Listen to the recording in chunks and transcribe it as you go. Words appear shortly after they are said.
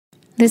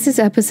This is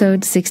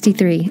episode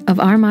 63 of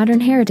Our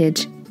Modern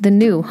Heritage, the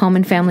new Home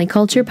and Family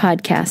Culture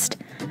podcast.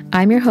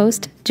 I'm your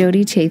host,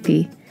 Jody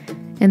Chafee.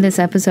 In this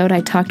episode,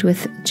 I talked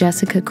with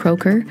Jessica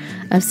Croker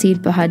of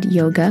Seed Pod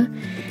Yoga,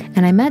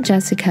 and I met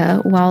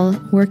Jessica while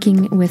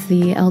working with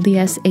the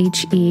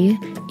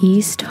LDSHE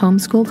East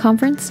Homeschool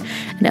Conference,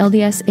 and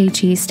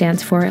LDSHE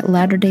stands for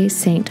Latter-day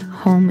Saint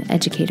Home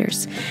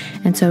Educators.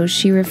 And so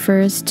she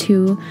refers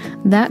to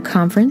that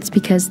conference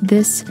because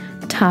this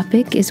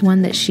topic is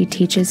one that she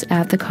teaches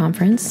at the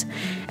conference.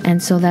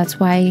 And so that's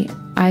why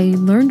I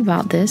learned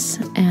about this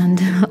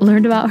and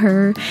learned about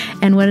her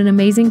and what an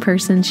amazing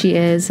person she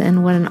is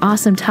and what an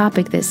awesome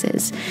topic this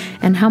is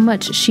and how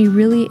much she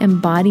really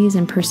embodies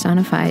and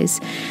personifies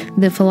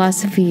the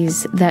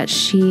philosophies that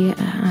she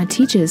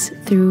teaches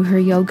through her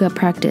yoga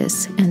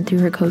practice and through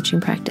her coaching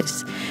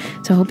practice.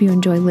 So I hope you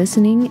enjoy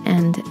listening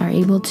and are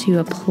able to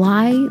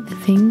apply the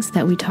things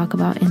that we talk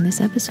about in this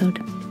episode.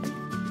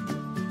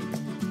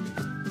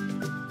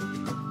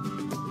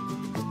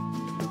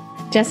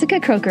 Jessica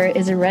Croker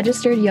is a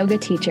registered yoga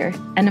teacher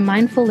and a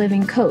mindful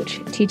living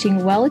coach,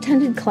 teaching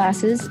well-attended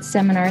classes,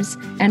 seminars,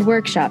 and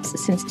workshops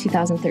since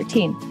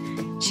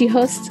 2013. She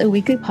hosts a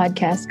weekly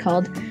podcast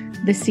called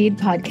The Seed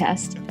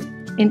Podcast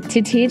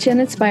to teach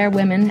and inspire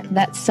women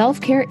that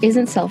self-care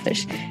isn't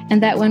selfish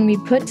and that when we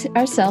put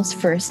ourselves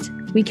first,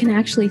 we can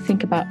actually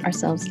think about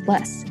ourselves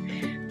less.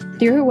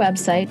 Through her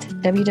website,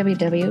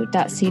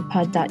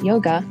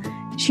 www.seedpod.yoga,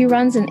 she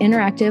runs an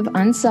interactive,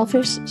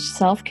 unselfish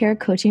self-care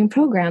coaching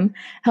program,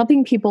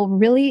 helping people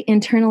really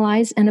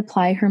internalize and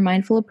apply her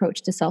mindful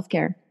approach to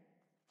self-care.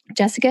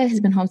 Jessica has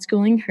been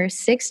homeschooling her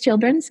six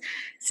children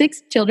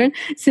since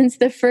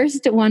the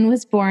first one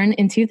was born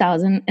in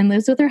 2000 and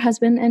lives with her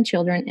husband and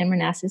children in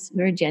Manassas,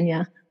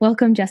 Virginia.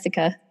 Welcome,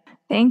 Jessica.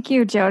 Thank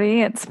you,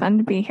 Jody. It's fun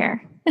to be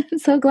here. I'm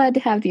so glad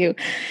to have you.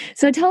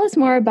 So tell us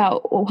more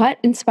about what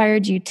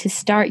inspired you to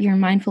start your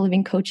mindful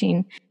living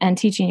coaching and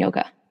teaching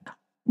yoga.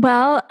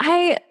 Well,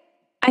 I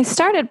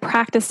started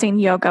practicing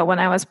yoga when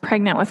I was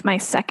pregnant with my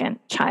second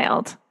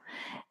child.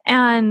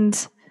 And,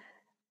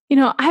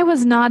 I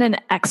was not an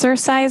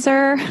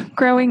exerciser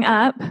growing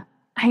up.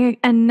 I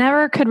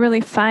never could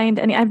really find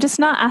I'm just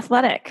not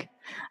athletic.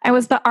 I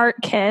was the art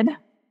kid.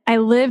 I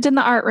lived in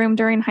the art room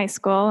during high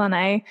school and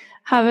I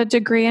have a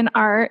degree in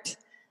art.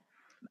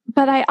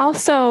 But I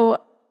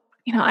also,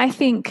 I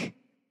think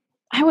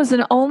I was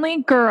an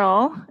only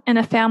girl in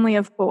a family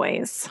of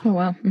boys. Oh,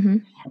 wow. Mm-hmm.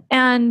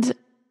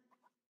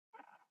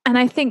 And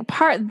I think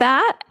part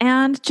that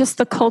and just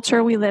the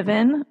culture we live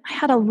in, I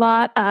had a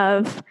lot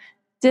of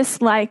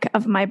dislike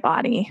of my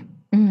body.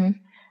 Mm-hmm.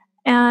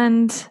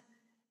 And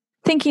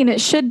thinking it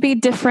should be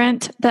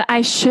different, that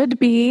I should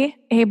be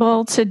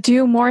able to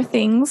do more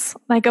things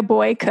like a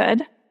boy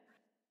could,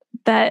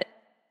 that,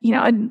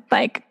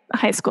 like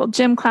high school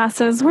gym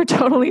classes were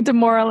totally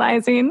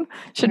demoralizing,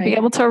 should be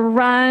able to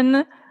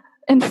run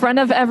in front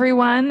of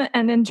everyone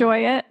and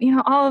enjoy it,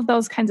 all of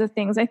those kinds of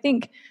things. I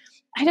think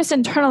I just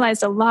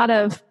internalized a lot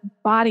of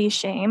body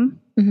shame.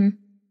 Mm-hmm.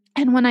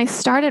 And when I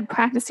started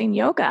practicing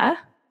yoga,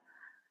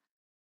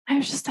 I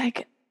was just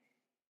like,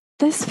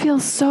 this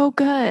feels so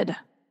good.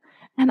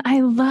 And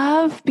I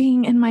love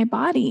being in my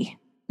body.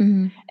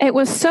 Mm-hmm. It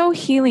was so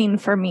healing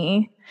for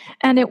me.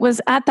 And it was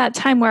at that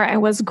time where I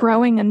was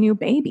growing a new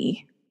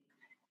baby.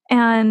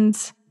 And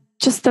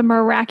just the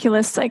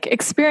miraculous,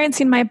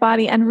 experiencing my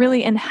body and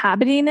really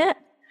inhabiting it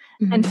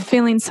and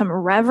feeling some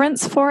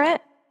reverence for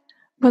it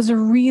was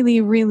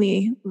really,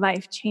 really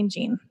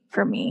life-changing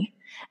for me.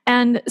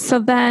 And so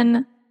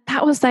then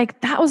that was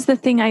the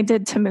thing I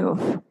did to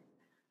move.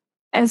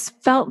 I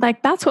felt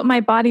like that's what my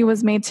body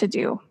was made to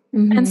do.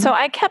 Mm-hmm. And so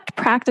I kept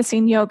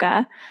practicing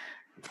yoga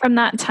from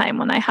that time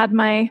when I had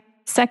my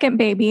second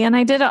baby, and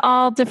I did it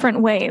all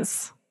different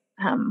ways.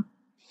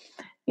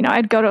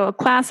 I'd go to a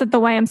class at the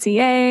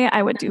YMCA,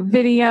 I would do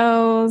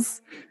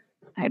videos,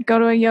 I'd go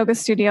to a yoga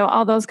studio,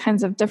 all those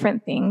kinds of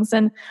different things.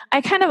 And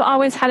I kind of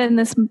always had in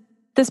this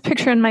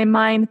picture in my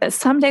mind that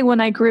someday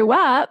when I grew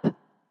up,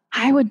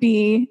 I would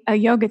be a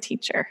yoga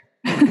teacher.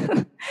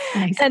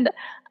 Nice. And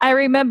I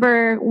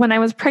remember when I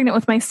was pregnant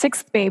with my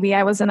sixth baby,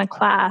 I was in a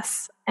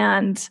class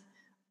and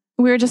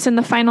we were just in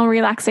the final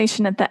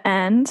relaxation at the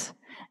end.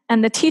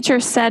 And the teacher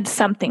said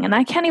something, and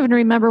I can't even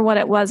remember what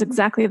it was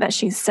exactly that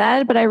she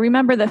said, but I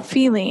remember the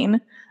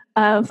feeling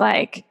of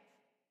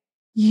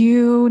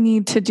you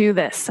need to do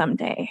this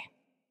someday.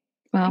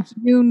 Wow.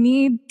 You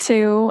need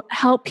to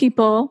help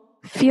people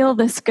feel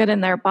this good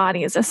in their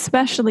bodies,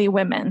 especially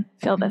women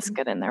feel this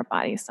good in their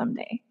bodies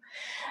someday.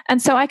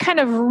 And so I kind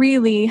of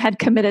really had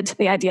committed to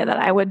the idea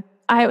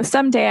that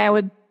someday I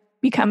would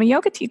become a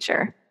yoga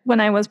teacher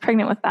when I was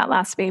pregnant with that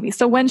last baby.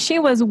 So when she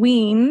was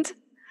weaned,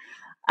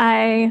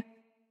 I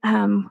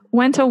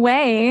went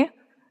away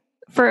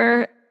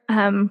for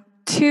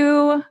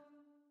 2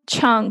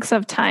 chunks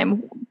of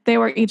time. They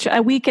were each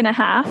a week and a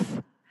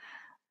half.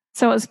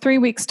 So it was 3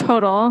 weeks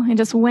total. I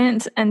just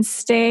went and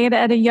stayed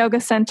at a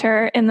yoga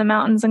center in the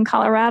mountains in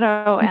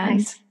Colorado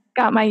and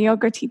got my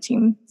yoga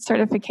teaching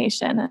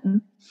certification.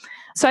 And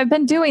so I've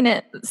been doing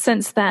it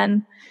since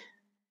then.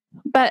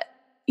 But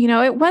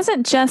it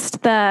wasn't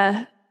just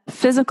the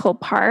physical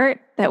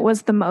part that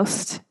was the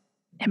most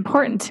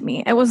important to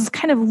me. It was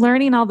kind of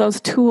learning all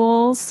those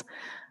tools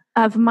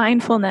of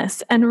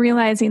mindfulness and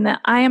realizing that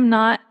I am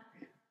not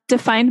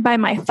defined by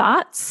my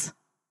thoughts,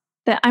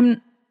 that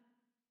I'm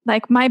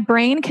like, my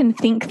brain can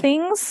think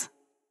things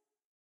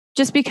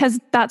just because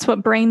that's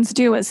what brains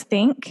do, is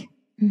think.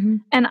 Mm-hmm.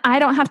 And I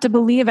don't have to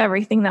believe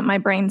everything that my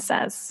brain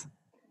says.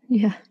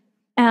 Yeah.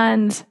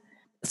 And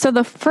so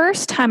the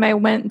first time I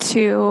went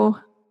to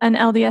an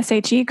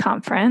LDSHE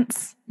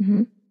conference,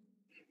 mm-hmm.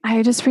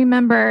 I just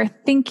remember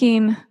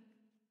thinking,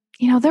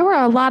 there were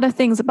a lot of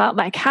things about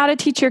like how to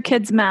teach your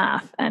kids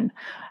math and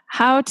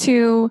how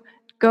to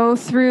go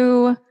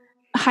through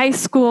high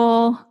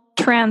school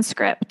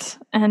transcript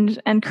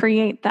and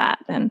create that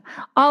and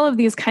all of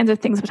these kinds of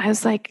things. But I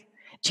was like,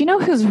 do you know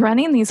who's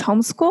running these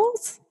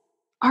homeschools?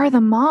 Are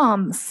the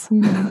moms.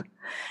 Mm-hmm.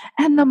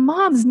 And the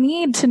moms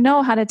need to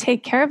know how to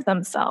take care of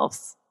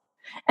themselves.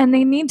 And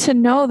they need to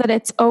know that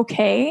it's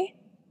okay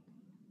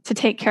to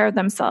take care of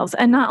themselves.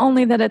 And not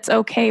only that it's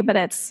okay, but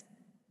it's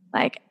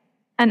like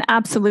an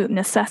absolute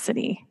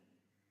necessity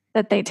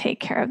that they take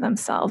care of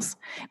themselves.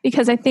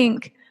 Because I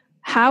think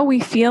how we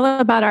feel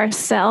about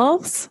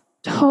ourselves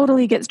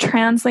totally gets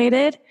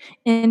translated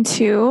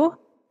into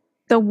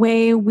the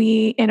way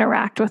we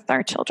interact with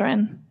our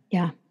children.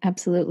 Yeah,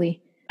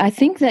 absolutely. I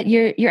think that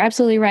you're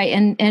absolutely right.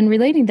 And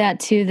relating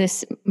that to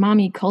this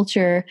mommy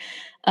culture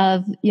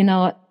of,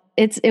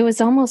 it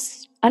was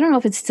almost, I don't know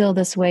if it's still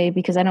this way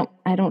because I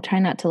don't try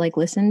not to like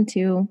listen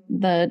to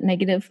the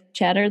negative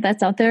chatter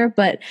that's out there,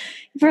 but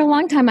for a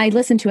long time I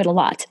listened to it a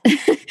lot.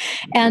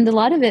 And a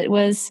lot of it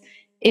was,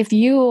 if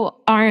you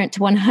aren't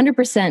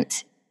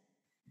 100%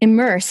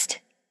 immersed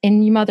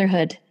in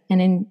motherhood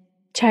and in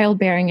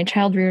childbearing and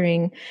child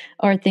rearing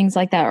or things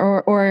like that,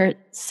 or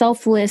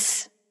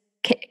selfless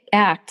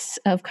acts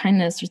of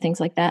kindness or things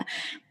like that,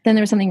 then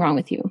there was something wrong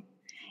with you,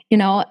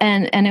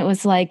 and it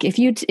was like, if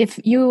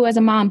you as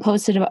a mom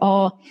posted,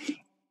 oh,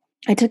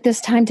 I took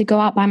this time to go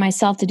out by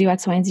myself to do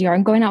X, Y, and Z, or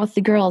I'm going out with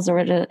the girls,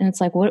 and it's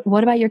like,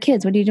 what about your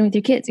kids? What are you doing with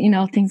your kids?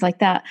 Things like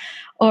that.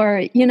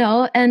 Or,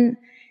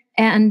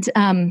 and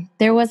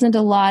there wasn't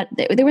a lot,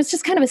 there was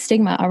just kind of a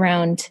stigma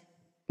around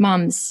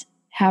moms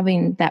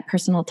having that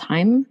personal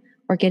time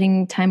or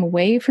getting time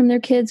away from their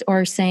kids,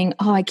 or saying,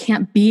 oh, I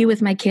can't be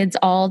with my kids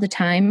all the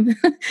time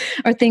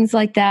or things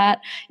like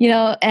that,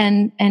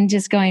 and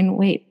just going,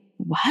 wait,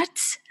 what?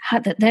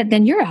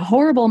 Then you're a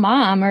horrible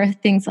mom, or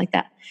things like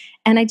that.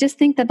 And I just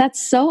think that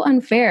that's so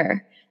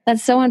unfair.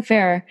 That's so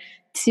unfair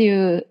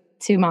to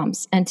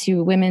moms and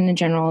to women in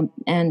general,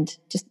 and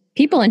just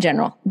people in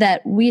general,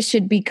 that we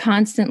should be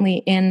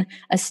constantly in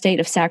a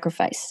state of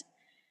sacrifice.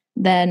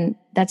 Then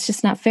that's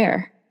just not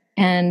fair.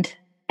 And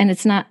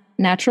it's not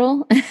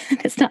natural.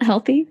 It's not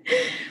healthy.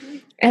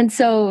 And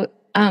so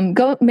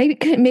maybe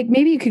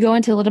you could go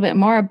into a little bit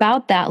more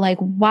about that. Like,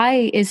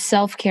 why is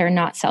self-care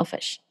not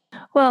selfish?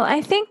 Well,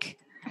 I think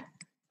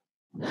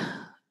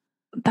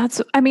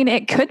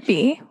it could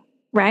be,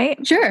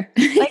 right? Sure.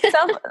 Like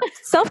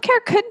self-care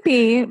could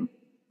be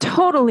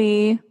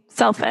totally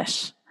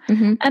selfish.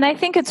 Mm-hmm. And I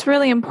think it's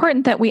really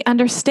important that we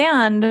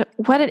understand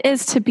what it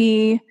is to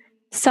be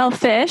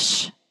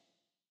selfish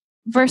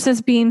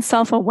versus being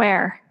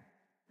self-aware.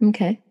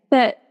 Okay.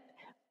 That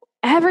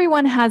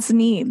everyone has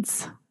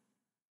needs,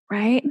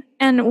 right?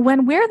 And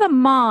when we're the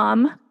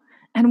mom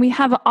and we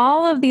have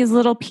all of these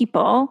little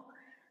people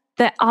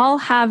that all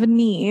have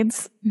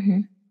needs,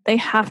 mm-hmm. They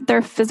have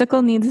their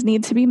physical needs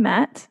need to be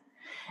met.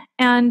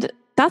 And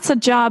that's a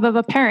job of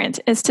a parent,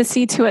 is to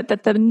see to it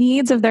that the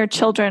needs of their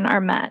children are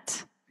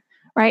met,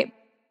 right?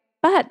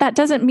 But that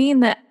doesn't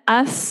mean that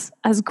us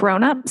as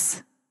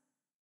grownups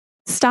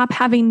stop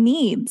having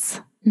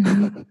needs,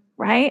 mm-hmm.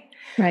 Right?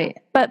 Right.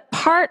 But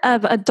part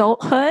of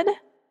adulthood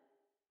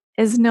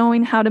is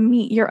knowing how to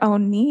meet your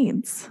own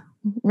needs.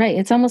 Right.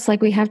 It's almost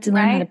like we have to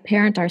learn how to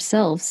parent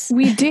ourselves.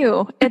 We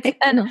do.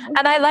 And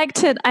I like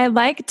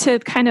to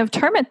kind of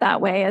term it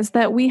that way, is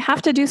that we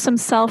have to do some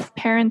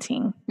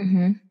self-parenting,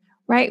 mm-hmm.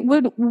 Right?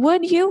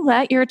 Would you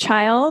let your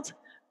child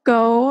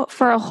go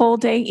for a whole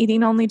day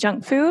eating only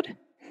junk food?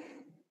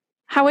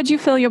 How would you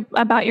feel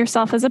about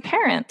yourself as a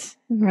parent?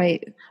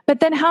 Right. But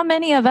then how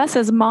many of us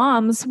as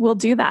moms will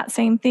do that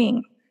same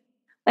thing?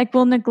 Like,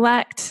 we'll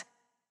neglect.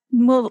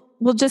 We'll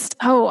just,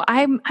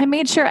 I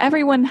made sure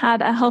everyone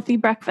had a healthy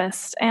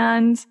breakfast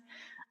and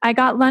I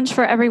got lunch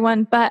for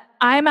everyone, but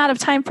I'm out of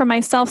time for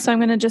myself, so I'm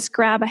going to just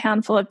grab a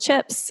handful of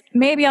chips.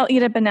 Maybe I'll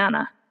eat a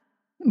banana.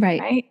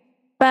 Right?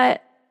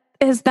 But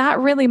is that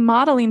really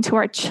modeling to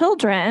our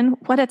children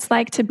what it's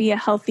like to be a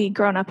healthy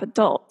grown-up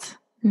adult?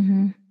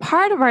 Mm-hmm.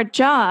 Part of our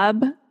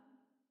job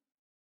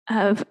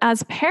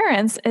as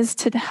parents is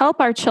to help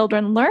our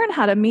children learn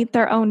how to meet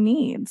their own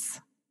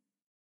needs.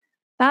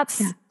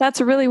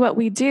 That's really what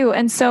we do.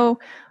 And so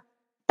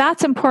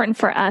that's important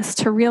for us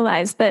to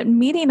realize, that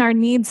meeting our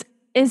needs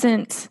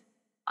isn't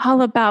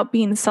all about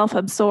being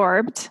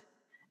self-absorbed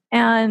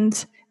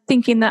and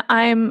thinking that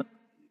I'm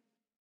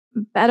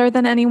better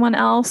than anyone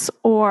else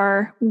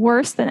or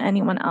worse than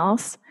anyone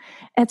else.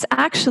 It's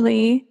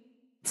actually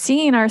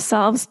seeing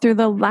ourselves through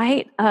the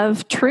light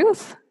of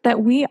truth,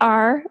 that we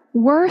are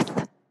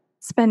worth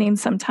spending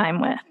some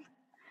time with,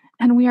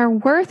 and we are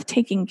worth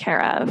taking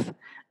care of,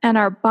 and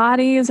our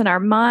bodies and our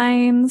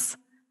minds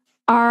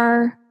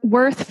are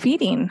worth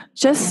feeding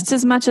just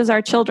as much as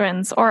our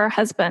children's or our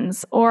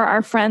husbands or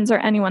our friends or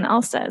anyone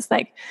else's.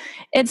 Like,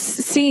 it's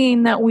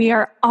seeing that we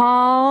are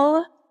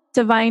all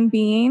divine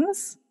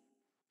beings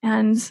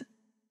and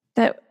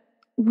that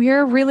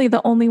we're really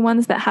the only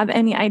ones that have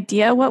any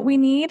idea what we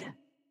need.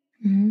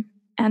 Mm-hmm.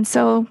 And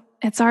so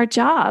it's our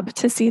job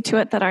to see to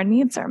it that our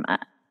needs are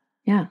met.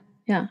 Yeah.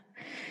 Yeah.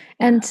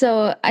 And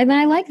so, and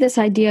I like this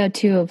idea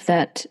too of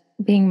that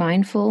being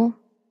mindful,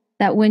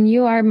 that when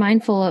you are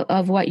mindful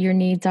of what your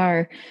needs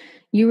are,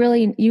 you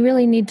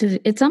really need to,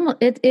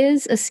 it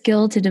is a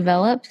skill to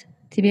develop,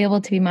 to be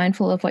able to be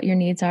mindful of what your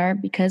needs are,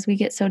 because we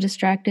get so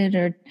distracted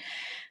or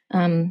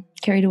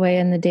carried away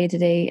in the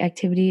day-to-day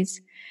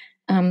activities.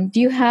 Do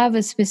you have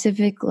a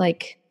specific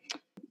like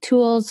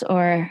tools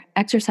or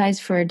exercise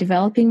for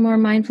developing more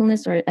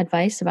mindfulness, or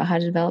advice about how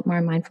to develop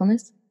more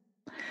mindfulness?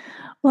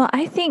 Well,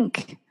 I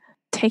think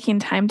taking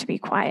time to be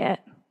quiet,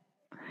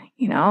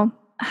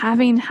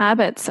 having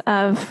habits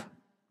of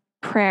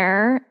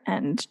prayer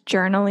and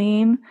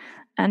journaling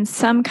and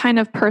some kind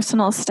of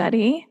personal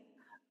study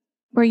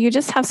where you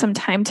just have some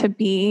time to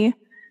be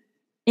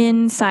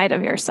inside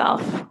of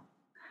yourself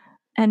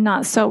and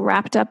not so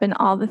wrapped up in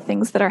all the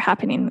things that are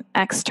happening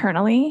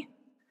externally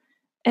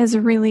is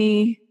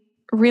really,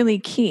 really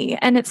key.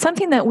 And it's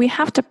something that we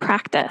have to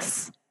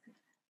practice.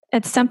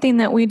 It's something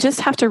that we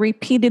just have to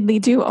repeatedly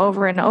do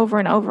over and over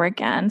and over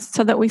again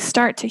so that we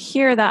start to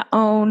hear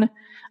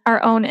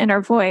our own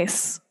inner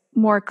voice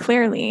more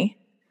clearly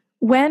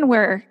when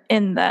we're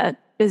in the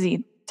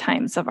busy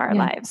times of our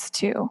lives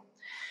too.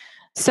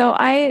 So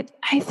I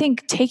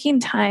think taking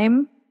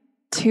time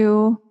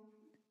to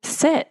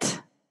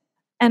sit,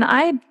 and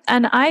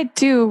I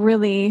do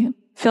really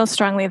feel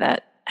strongly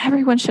that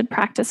everyone should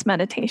practice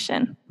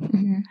meditation.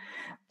 Mm-hmm.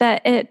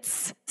 That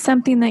it's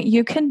something that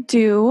you can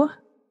do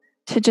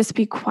to just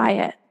be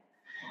quiet.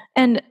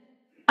 And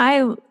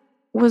I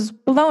was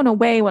blown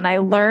away when I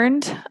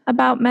learned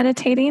about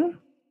meditating,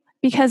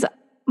 because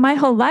my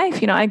whole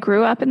life, I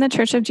grew up in the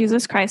Church of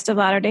Jesus Christ of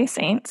Latter-day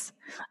Saints.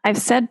 I've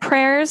said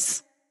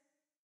prayers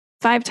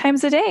 5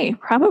 times a day,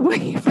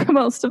 probably for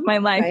most of my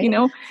life,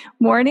 right.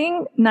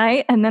 Morning,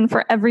 night, and then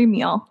for every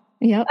meal,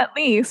 at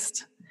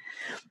least.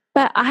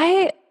 But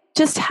I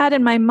just had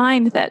in my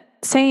mind that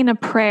saying a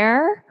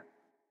prayer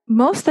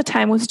most of the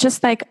time was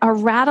just like a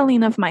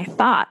rattling of my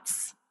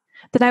thoughts,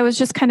 that I was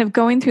just kind of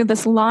going through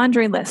this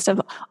laundry list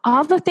of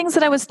all the things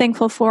that I was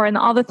thankful for and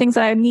all the things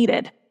that I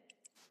needed.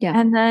 Yeah.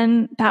 And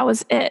then that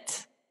was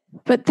it.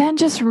 But then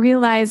just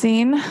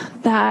realizing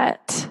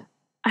that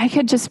I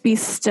could just be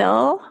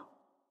still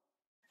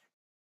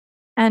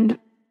and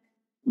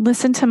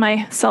listen to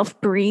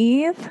myself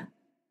breathe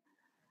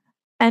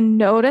and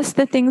notice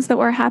the things that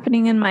were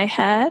happening in my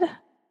head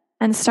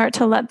and start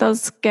to let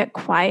those get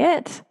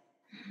quiet,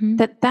 mm-hmm.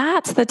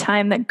 that's the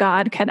time that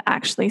God could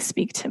actually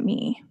speak to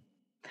me.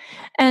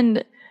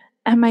 And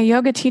at my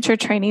yoga teacher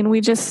training,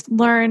 we just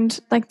learned,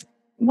 like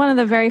one of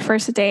the very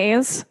first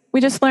days, we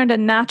just learned a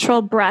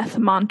natural breath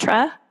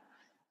mantra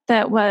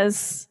that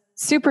was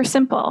super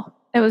simple.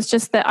 It was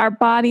just that our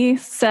body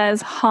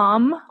says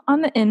hum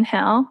on the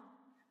inhale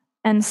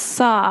and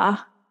saw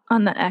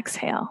on the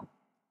exhale.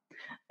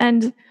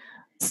 And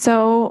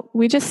so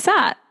we just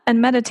sat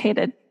and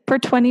meditated for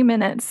 20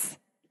 minutes,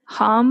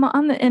 hum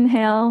on the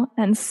inhale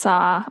and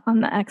saw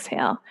on the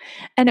exhale.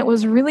 And it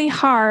was really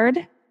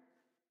hard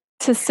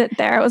to sit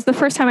there. It was the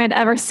first time I'd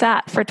ever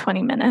sat for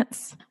 20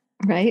 minutes.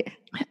 Right.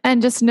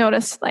 And just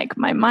noticed like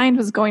my mind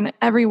was going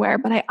everywhere.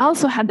 But I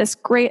also had this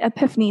great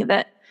epiphany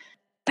that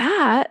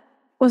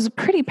was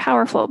pretty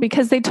powerful,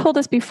 because they told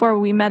us before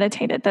we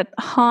meditated that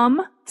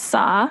hum,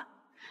 sa,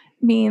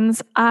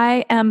 means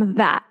I am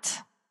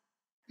that.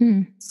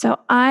 So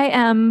I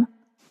am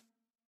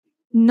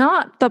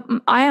not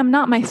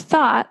my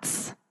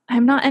thoughts.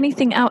 I'm not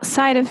anything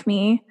outside of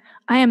me.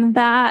 I am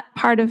that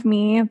part of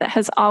me that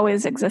has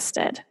always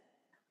existed.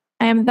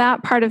 I am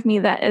that part of me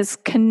that is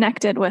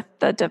connected with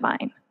the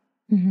divine.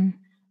 Mm-hmm.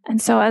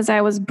 And so as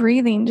I was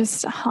breathing,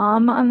 just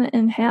hum on the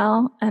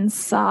inhale and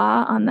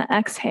saw on the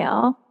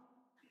exhale,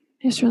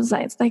 I just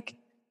realized, like,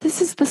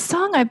 this is the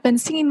song I've been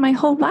singing my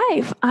whole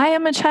life. I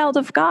am a child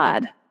of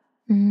God,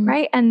 mm-hmm.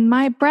 right? And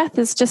my breath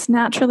is just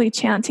naturally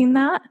chanting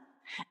that.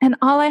 And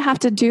all I have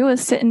to do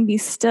is sit and be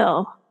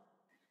still.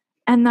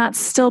 And that's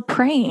still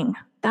praying.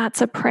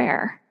 That's a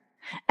prayer.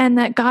 And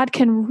that God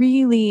can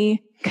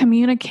really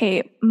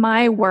communicate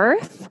my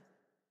worth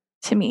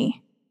to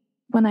me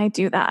when I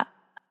do that.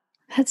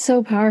 That's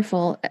so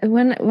powerful.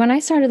 When I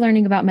started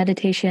learning about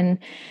meditation,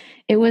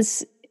 it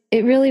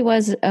really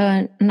was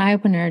an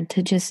eye-opener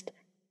to just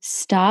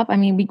stop. I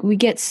mean, we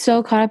get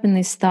so caught up in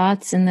these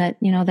thoughts and that,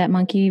 that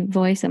monkey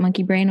voice, that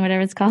monkey brain,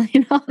 whatever it's called,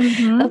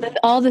 mm-hmm.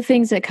 all the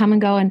things that come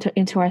and go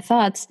into our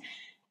thoughts.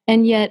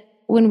 And yet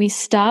when we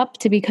stop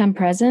to become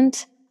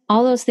present,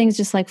 all those things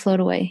just like float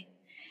away.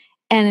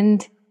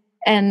 And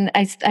And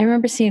I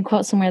remember seeing a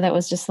quote somewhere that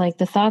was just like,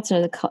 the thoughts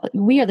are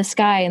we are the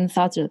sky and the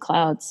thoughts are the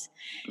clouds.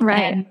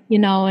 Right. And,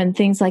 and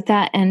things like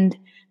that.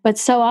 But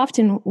so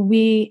often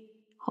we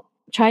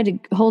try to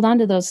hold on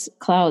to those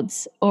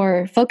clouds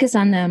or focus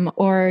on them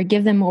or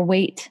give them more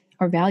weight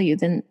or value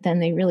than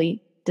they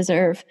really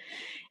deserve.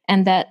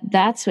 And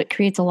that's what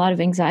creates a lot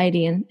of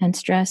anxiety and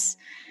stress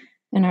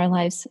in our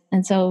lives.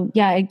 And so,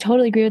 yeah, I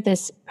totally agree with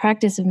this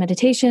practice of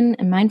meditation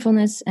and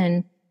mindfulness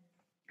and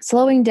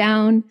slowing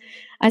down.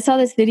 I saw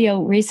this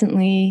video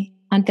recently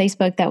on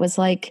Facebook that was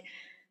like,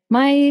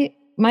 my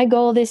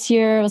goal this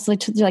year was like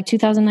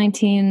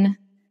 2019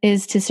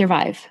 is to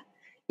survive,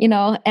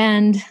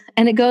 and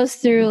it goes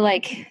through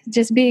like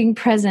just being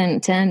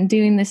present and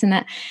doing this and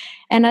that.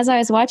 And as I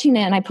was watching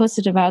it and I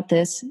posted about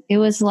this, it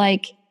was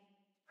like,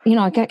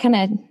 I got kind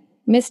of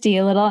misty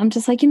a little. I'm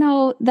just like,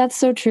 that's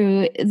so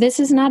true. This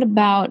is not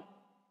about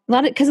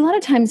because a lot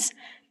of times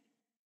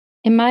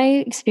in my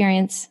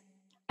experience,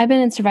 I've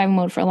been in survival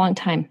mode for a long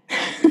time,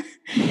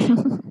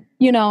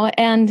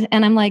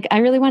 and I'm like, I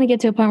really want to get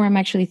to a point where I'm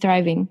actually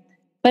thriving.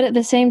 But at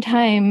the same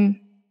time,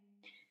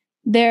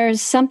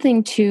 there's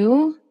something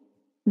to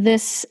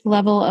this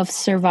level of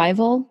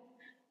survival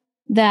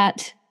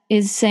that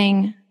is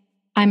saying,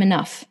 I'm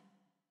enough.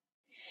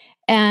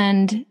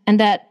 And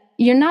that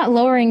you're not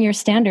lowering your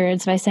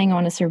standards by saying, I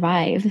want to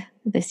survive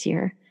this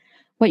year.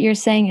 What you're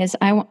saying is,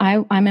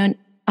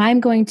 I'm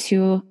going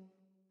to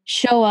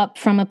show up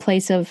from a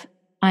place of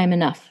I'm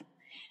enough,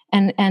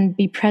 and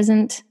be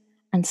present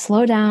and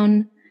slow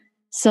down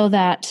so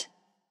that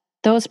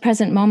those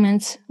present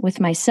moments with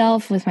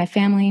myself, with my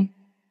family,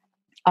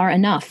 are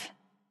enough.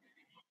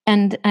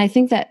 And I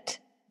think that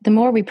the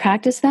more we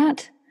practice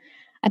that,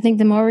 I think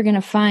the more we're going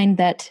to find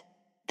that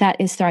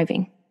is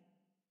thriving,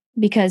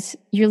 because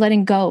you're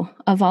letting go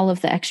of all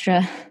of the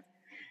extra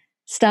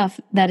stuff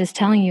that is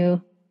telling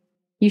you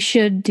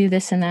should do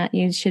this and that,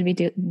 you should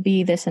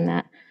be this and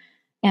that,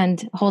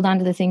 and hold on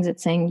to the things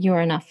that's saying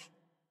you're enough.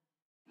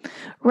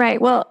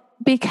 Right. Well,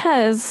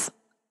 because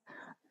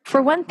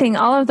for one thing,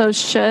 all of those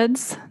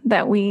shoulds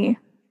that we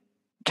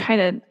try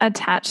to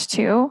attach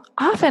to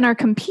often are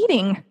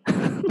competing.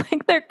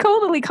 Like they're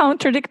totally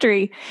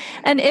contradictory.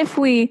 And if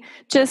we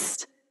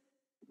just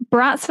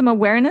brought some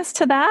awareness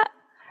to that,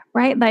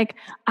 right? Like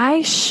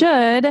I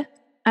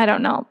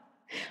don't know.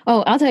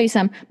 Oh, I'll tell you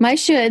some. My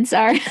shoulds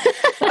are,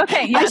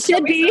 okay, yeah, I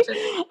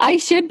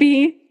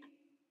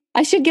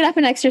should get up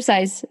and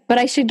exercise, but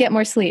I should get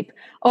more sleep.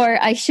 Or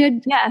I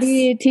should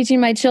be teaching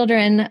my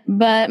children,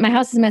 but my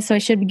house is a mess, so I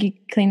should be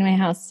cleaning my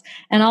house.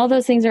 And all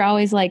those things are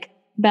always like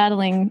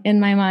battling in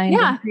my mind.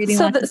 Yeah.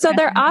 So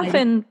they're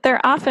often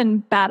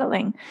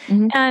battling.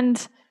 Mm-hmm.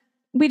 And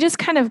we just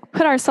kind of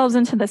put ourselves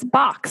into this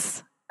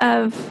box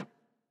of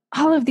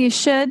all of these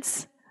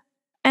shoulds,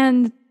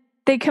 and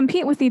they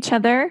compete with each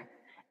other.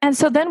 And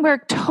so then we're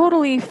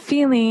totally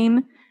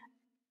feeling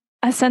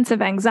a sense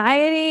of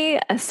anxiety,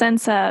 a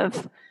sense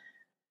of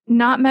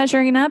not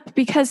measuring up,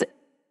 because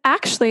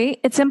actually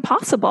it's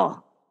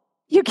impossible.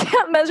 You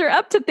can't measure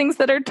up to things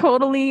that are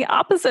totally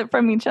opposite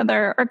from each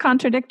other or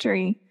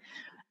contradictory.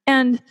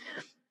 And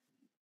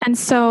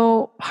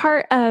so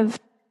part of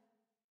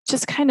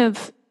just kind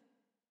of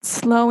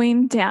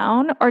slowing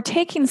down or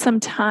taking some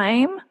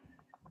time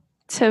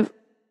to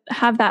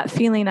have that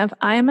feeling of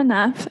I am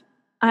enough,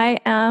 I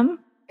am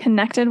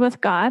connected with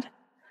God,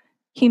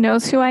 He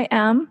knows who I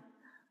am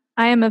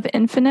of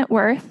infinite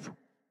worth,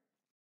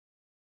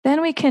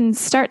 then we can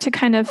start to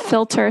kind of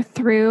filter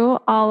through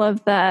all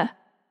of the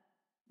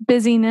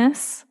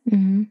busyness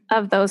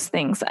of those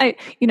things.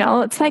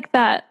 It's like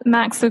that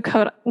Max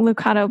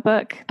Lucado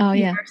book, Oh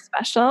yeah, You're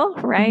Special,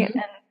 right?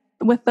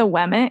 And with the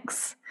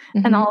Wemmicks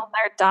and all of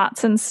their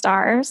dots and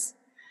stars,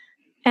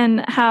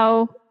 and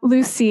how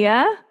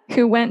Lucia,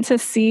 who went to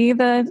see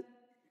the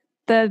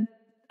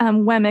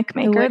Wemmick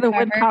maker, the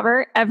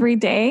woodcarver, every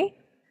day,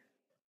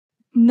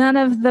 none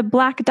of the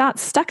black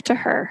dots stuck to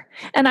her.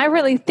 And I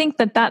really think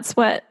that that's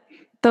what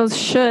those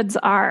shoulds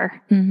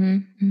are.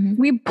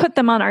 We put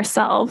them on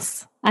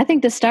ourselves. I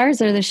think the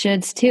stars are the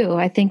shoulds too.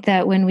 I think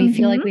that when we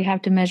feel like we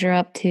have to measure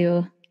up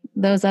to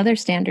those other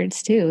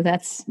standards too,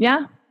 that's...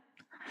 Yeah.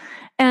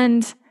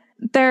 And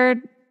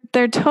they're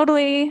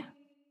totally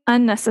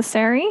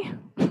unnecessary.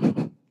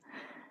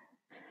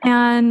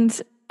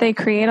 And they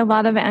create a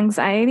lot of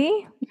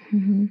anxiety.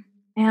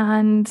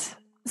 And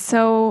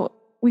so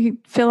we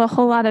feel a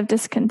whole lot of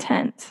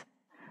discontent.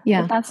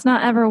 Yeah. But that's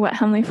not ever what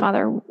Heavenly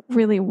Father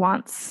really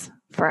wants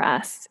for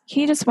us.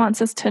 He just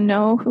wants us to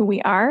know who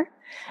we are.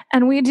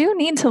 And we do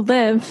need to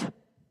live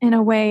in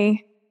a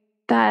way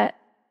that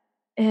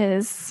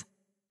is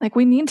like,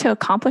 we need to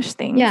accomplish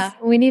things. Yeah.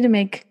 We need to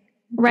make,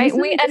 right.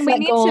 We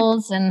need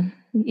goals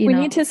we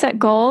need to set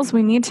goals.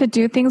 We need to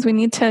do things. We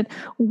need to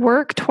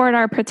work toward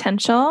our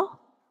potential,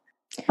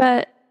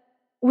 but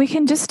we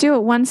can just do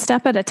it one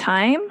step at a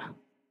time.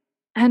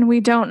 And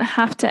we don't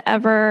have to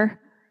ever,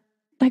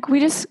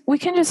 we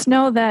can just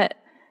know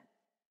that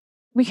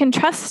we can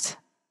trust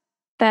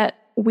that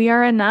we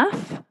are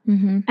enough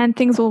and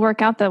things will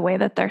work out the way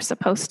that they're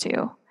supposed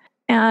to.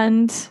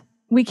 And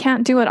we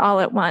can't do it all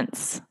at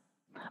once.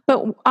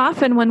 But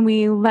often when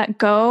we let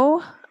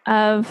go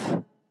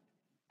of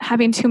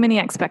having too many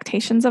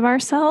expectations of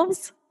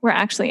ourselves, we're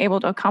actually able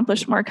to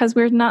accomplish more because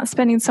we're not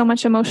spending so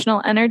much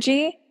emotional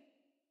energy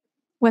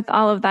with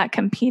all of that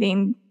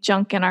competing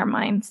junk in our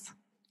minds.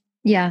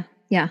 Yeah.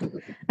 Yeah.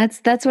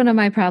 That's one of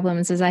my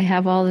problems is I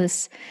have all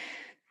these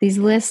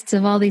lists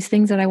of all these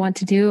things that I want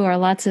to do, or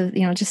lots of,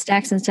 just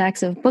stacks and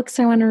stacks of books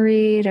I want to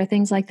read or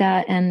things like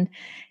that. And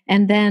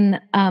then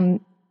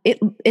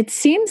it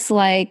seems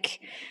like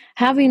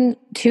having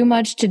too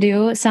much to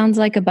do sounds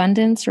like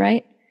abundance,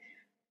 right?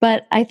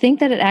 But I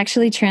think that it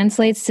actually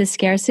translates to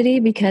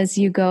scarcity because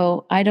you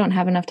go, I don't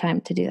have enough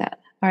time to do that,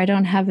 or I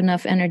don't have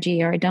enough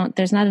energy, or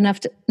there's not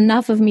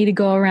enough of me to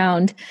go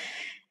around.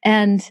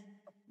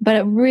 But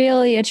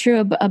a true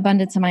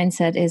abundance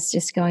mindset is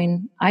just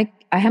going, I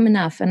have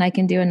enough and I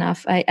can do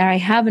enough. I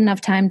have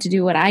enough time to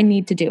do what I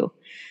need to do,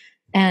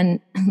 and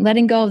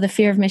letting go of the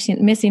fear of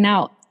missing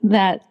out,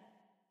 that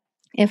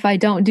if I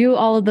don't do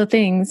all of the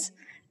things,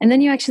 and then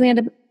you actually end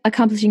up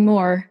accomplishing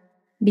more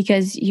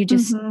because if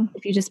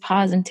you just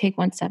pause and take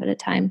one step at a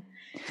time.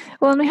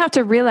 Well, and we have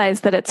to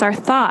realize that it's our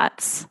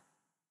thoughts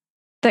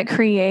that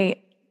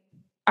create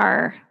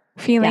our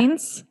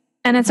feelings,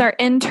 and it's our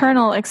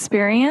internal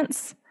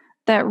experience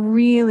that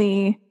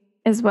really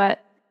is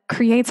what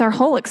creates our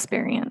whole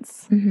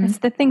experience. It's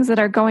the things that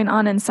are going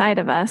on inside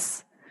of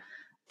us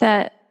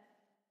that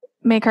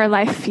make our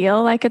life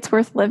feel like it's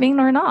worth living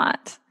or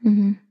not.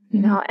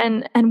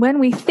 And when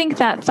we think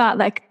that thought,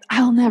 like,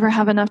 I'll never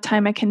have enough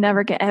time, I can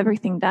never get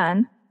everything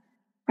done,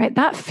 right?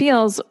 That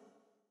feels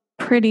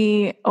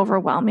pretty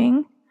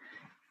overwhelming.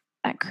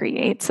 That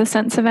creates a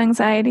sense of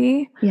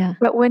anxiety. Yeah.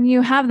 But when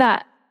you have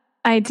that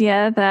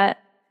idea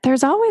that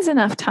there's always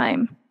enough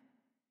time,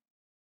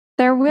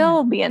 there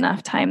will be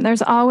enough time,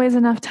 there's always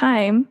enough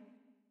time,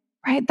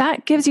 right?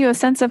 That gives you a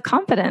sense of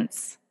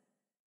confidence,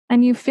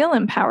 and you feel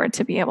empowered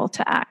to be able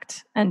to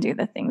act and do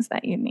the things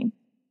that you need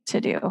to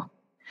do.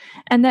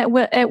 And that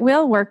it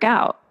will work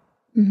out,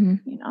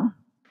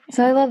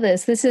 So I love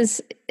this. This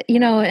is,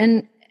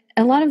 and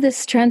a lot of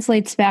this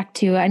translates back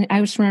to,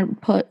 I just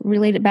want to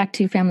relate it back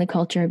to family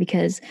culture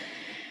because,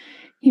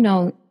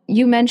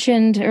 you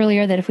mentioned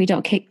earlier that if we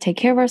don't take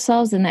care of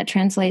ourselves, then that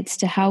translates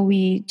to how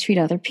we treat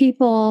other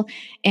people.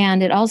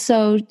 And it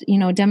also,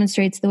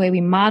 demonstrates the way we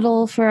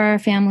model for our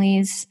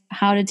families,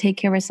 how to take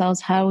care of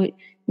ourselves, how,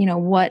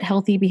 what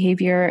healthy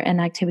behavior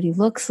and activity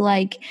looks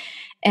like.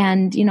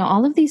 And,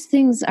 all of these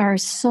things are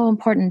so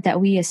important that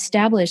we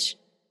establish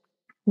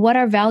what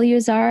our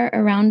values are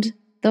around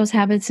those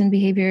habits and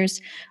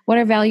behaviors, what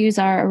our values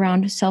are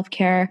around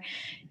self-care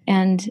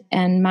and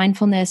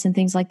mindfulness and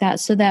things like that,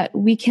 so that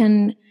we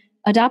can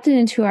adopt it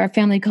into our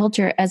family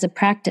culture as a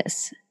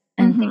practice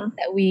and things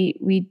that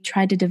we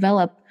try to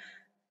develop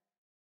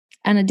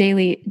on a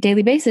daily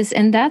basis.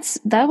 And that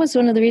was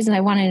one of the reasons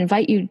I wanted to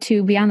invite you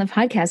to be on the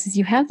podcast, is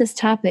you have this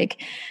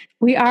topic.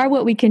 We are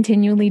what we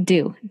continually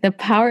do. The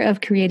power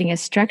of creating a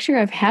structure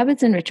of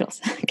habits and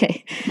rituals.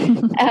 Okay.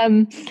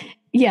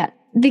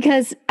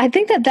 Because I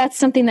think that that's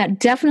something that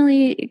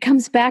definitely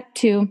comes back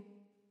to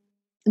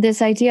this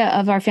idea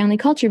of our family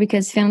culture,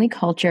 because family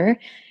culture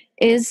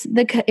is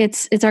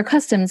it's our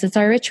customs, it's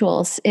our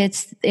rituals,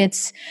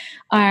 it's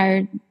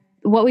our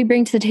what we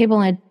bring to the table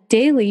on a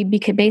daily,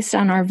 based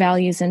on our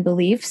values and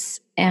beliefs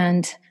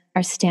and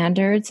our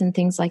standards and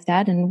things like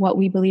that, and what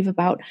we believe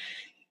about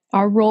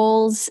our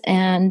roles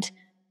and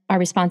our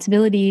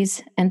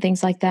responsibilities and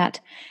things like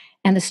that,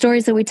 and the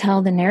stories that we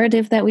tell, the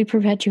narrative that we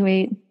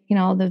perpetuate,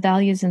 the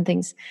values and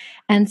things.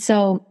 And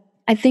so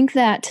I think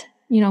that,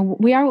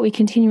 we are what we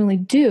continually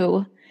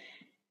do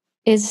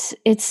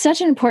it's such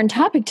an important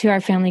topic to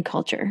our family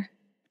culture.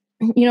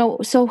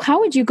 So how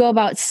would you go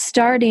about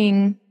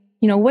starting,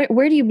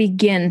 where do you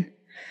begin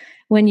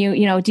when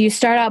do you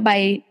start out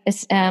by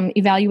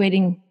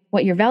evaluating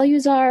what your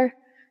values are,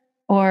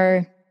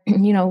 or,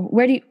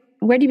 where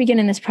do you begin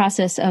in this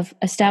process of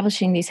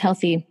establishing these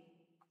healthy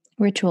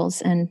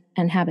rituals and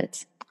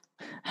habits?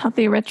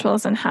 Healthy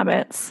rituals and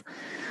habits.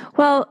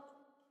 Well,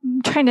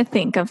 I'm trying to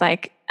think of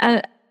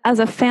as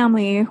a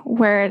family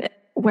where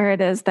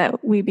it is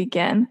that we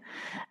begin.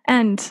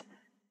 And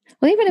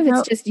well, even if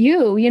it's just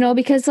you,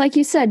 because like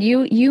you said,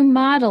 you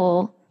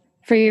model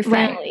for your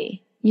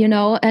family,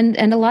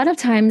 and a lot of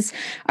times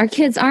our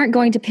kids aren't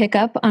going to pick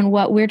up on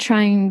what we're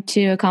trying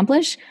to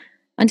accomplish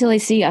until they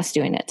see us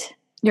doing it.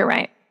 You're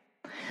right.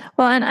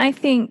 Well, and I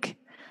think,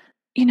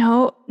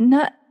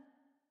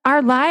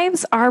 our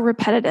lives are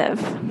repetitive.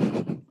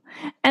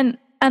 And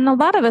a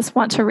lot of us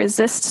want to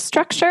resist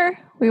structure.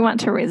 We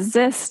want to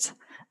resist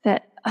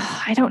that.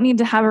 I don't need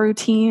to have a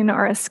routine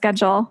or a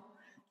schedule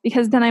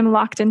because then I'm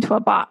locked into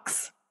a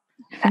box.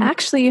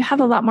 Actually, you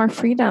have a lot more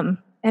freedom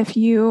if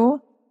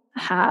you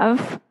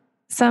have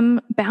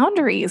some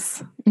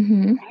boundaries.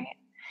 Right?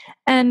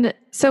 And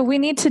so we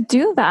need to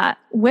do that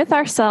with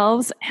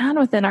ourselves and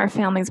within our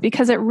families,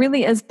 because it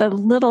really is the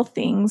little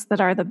things that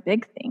are the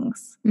big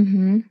things.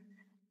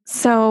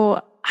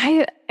 So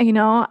I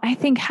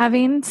think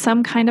having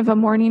some kind of a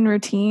morning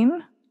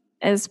routine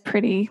is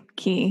pretty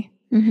key.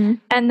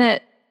 And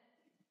that,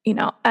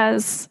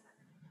 as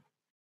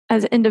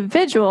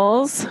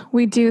individuals,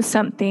 we do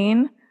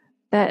something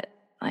that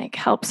like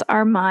helps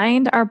our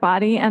mind, our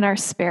body, and our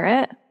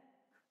spirit.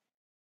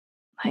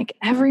 Like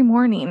every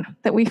morning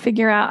that we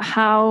figure out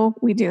how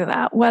we do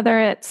that, whether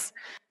it's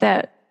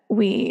that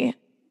we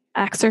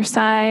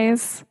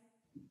exercise,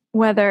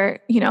 whether,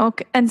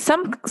 and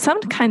some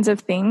kinds of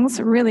things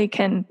really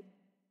can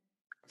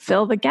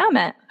fill the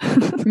gamut.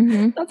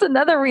 That's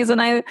another reason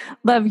I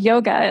love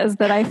yoga, is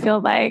that I feel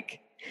like,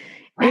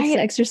 right, it's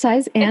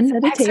exercise and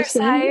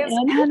meditation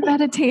and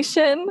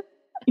meditation,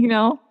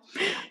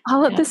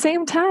 all at the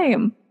same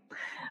time.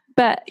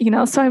 But,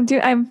 so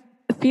I'm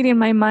feeding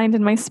my mind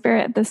and my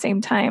spirit at the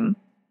same time.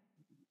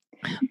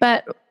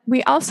 But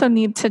we also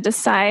need to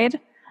decide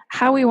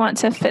how we want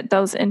to fit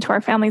those into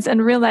our families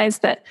and realize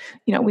that,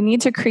 we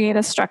need to create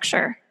a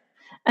structure.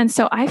 And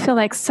so I feel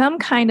like some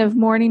kind of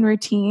morning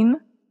routine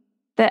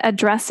that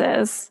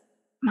addresses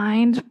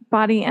mind,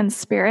 body, and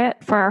spirit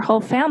for our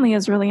whole family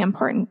is really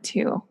important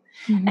too.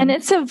 And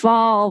it's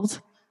evolved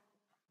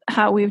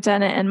how we've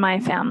done it in my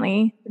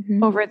family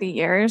over the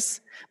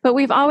years, but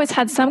we've always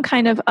had some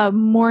kind of a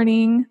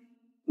morning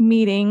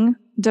meeting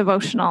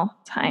devotional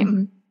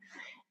time.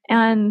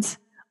 And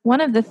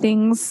one of the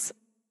things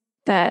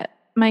that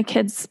my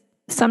kids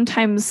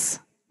sometimes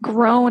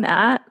groan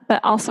at, but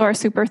also are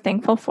super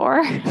thankful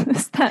for,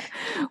 is that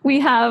we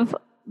have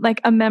like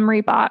a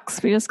memory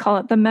box. We just call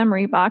it the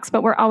memory box,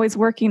 but we're always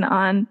working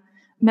on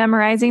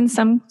memorizing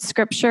some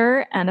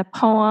scripture and a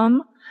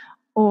poem,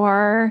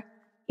 or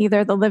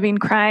either the Living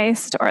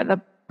Christ or the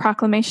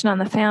Proclamation on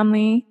the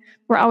Family.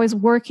 We're always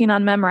working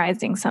on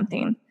memorizing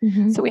something.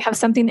 So we have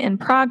something in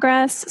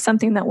progress,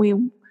 something that we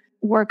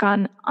work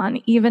on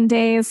even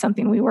days,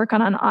 something we work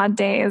on odd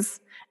days.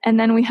 And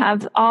then we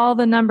have all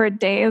the numbered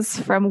days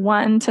from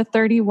 1 to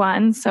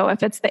 31. So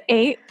if it's the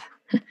 8th,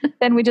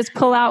 then we just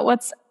pull out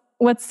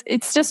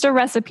it's just a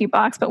recipe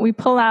box, but we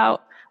pull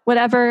out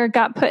whatever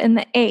got put in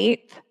the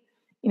 8th.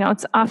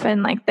 It's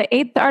often like the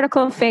 8th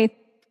article of faith,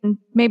 and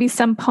maybe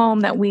some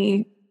poem that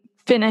we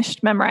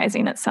finished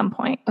memorizing at some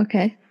point.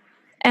 Okay.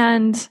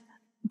 And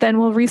then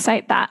we'll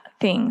recite that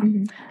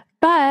thing.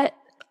 But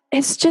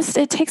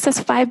it takes us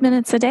 5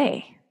 minutes a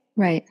day.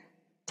 Right.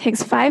 It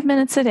takes 5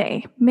 minutes a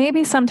day,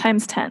 maybe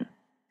sometimes 10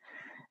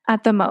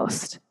 at the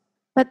most.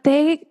 But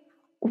they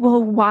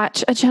will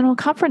watch a general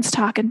conference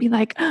talk and be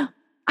like, oh,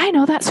 I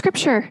know that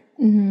scripture.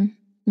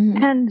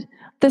 And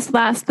this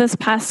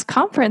past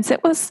conference,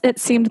 it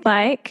seemed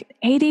like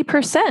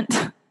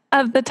 80%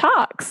 of the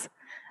talks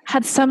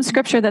had some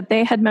scripture that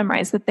they had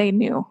memorized, that they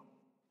knew,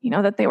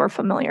 that they were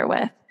familiar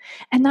with.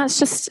 And that's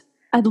just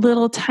a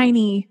little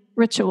tiny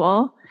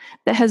ritual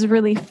that has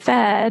really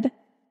fed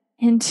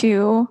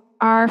into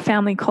our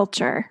family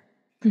culture.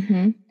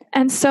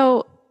 And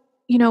so,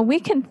 we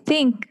can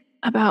think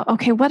about,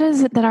 okay, what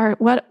is it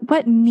that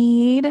what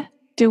need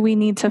do we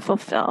need to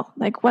fulfill?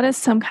 Like, what is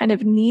some kind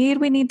of need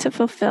we need to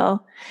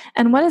fulfill?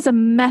 And what is a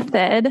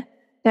method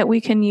that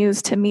we can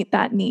use to meet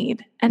that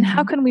need? And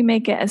how can we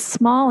make it as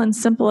small and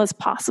simple as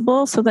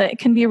possible so that it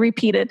can be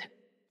repeated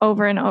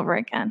over and over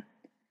again?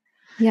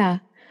 Yeah.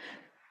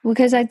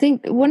 Because I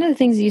think one of the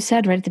things you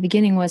said right at the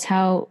beginning was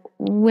how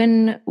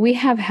when we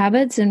have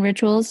habits and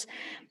rituals,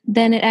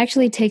 then it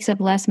actually takes up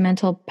less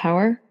mental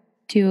power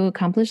to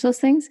accomplish those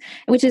things,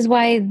 which is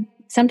why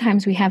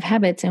sometimes we have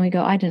habits and we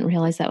go, I didn't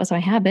realize that was my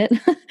habit.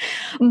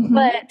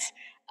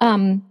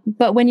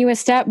 But when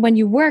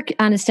you work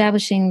on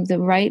establishing the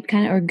right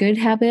kind of, or good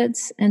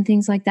habits and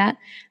things like that,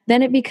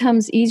 then it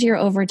becomes easier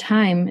over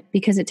time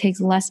because it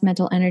takes less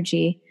mental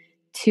energy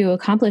to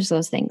accomplish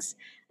those things.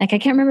 Like, I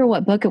can't remember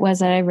what book it was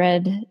that I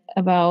read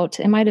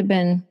about. It might have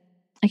been,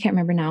 I can't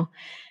remember now,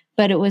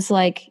 but it was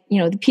like,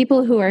 the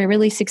people who are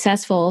really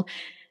successful,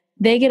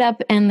 they get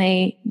up and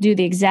they do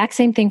the exact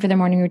same thing for their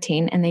morning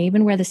routine. And they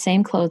even wear the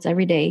same clothes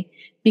every day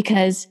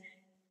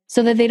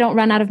so that they don't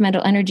run out of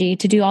mental energy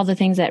to do all the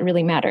things that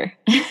really matter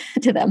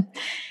to them.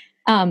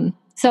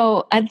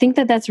 So I think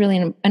that that's really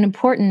an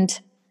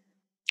important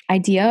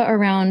idea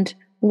around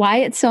why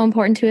it's so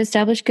important to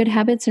establish good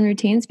habits and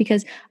routines,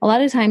 because a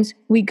lot of times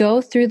we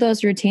go through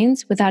those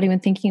routines without even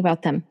thinking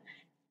about them.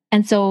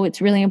 And so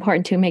it's really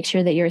important to make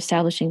sure that you're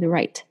establishing the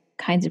right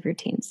kinds of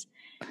routines.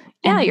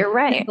 Yeah, and you're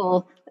right.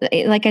 People,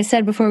 like I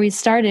said before we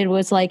started,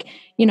 was like,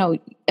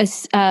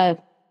 a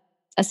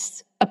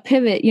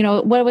pivot,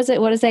 what was it?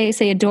 What does they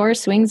say? A door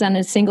swings on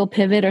a single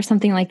pivot or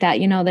something like that,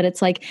 that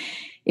it's like,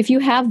 if you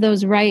have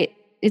those right,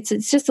 it's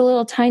just a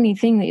little tiny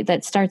thing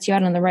that starts you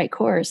out on the right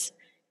course.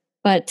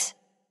 But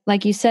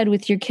like you said,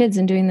 with your kids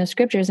and doing those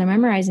scriptures and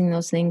memorizing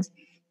those things,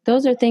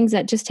 those are things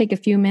that just take a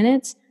few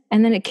minutes,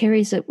 and then it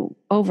carries it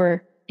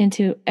over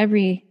into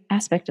every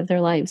aspect of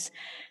their lives.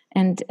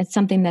 And it's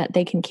something that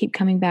they can keep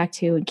coming back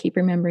to and keep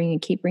remembering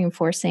and keep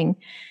reinforcing,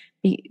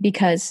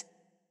 because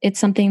it's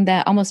something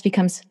that almost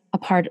becomes a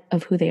part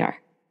of who they are.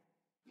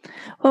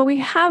 Well, we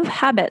have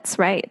habits,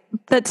 right?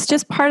 That's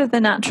just part of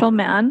the natural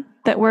man,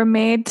 that we're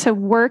made to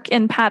work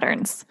in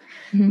patterns.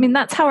 I mean,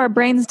 that's how our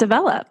brains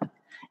develop,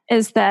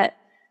 is that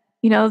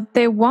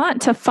they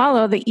want to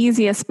follow the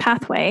easiest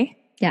pathway.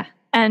 Yeah.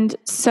 And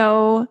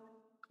so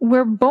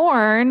we're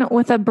born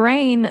with a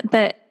brain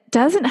that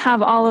doesn't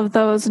have all of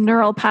those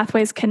neural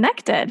pathways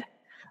connected.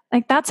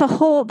 Like that's the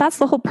whole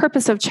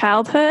purpose of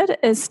childhood,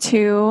 is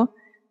to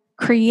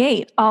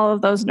create all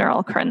of those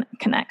neural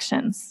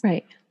connections.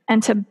 Right.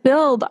 And to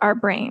build our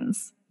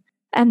brains.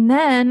 And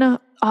then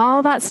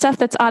all that stuff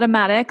that's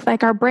automatic,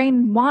 like our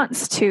brain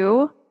wants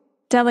to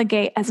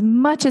delegate as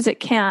much as it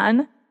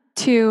can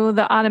to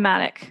the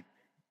automatic,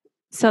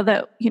 so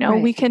that,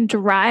 Right. we can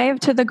drive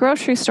to the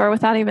grocery store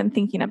without even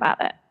thinking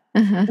about it.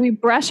 Uh-huh. We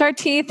brush our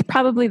teeth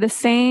probably the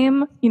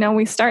same,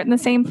 we start in the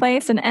same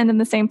place and end in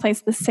the same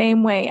place the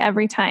same way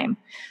every time.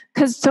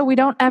 So we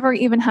don't ever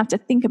even have to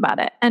think about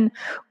it. And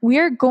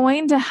we're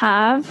going to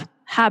have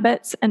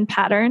habits and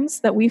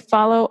patterns that we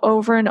follow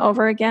over and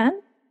over again,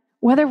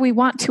 whether we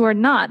want to or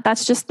not.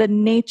 That's just the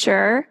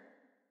nature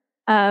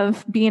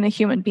of being a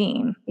human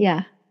being.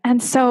 Yeah.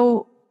 And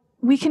so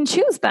we can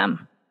choose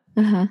them.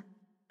 Uh-huh.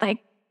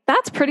 Like,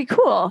 that's pretty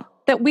cool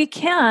that we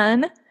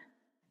can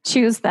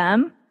choose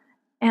them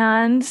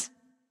and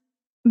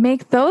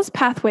make those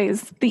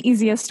pathways the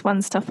easiest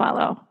ones to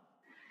follow.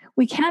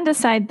 We can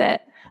decide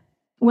that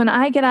when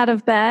I get out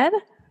of bed,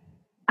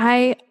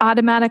 I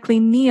automatically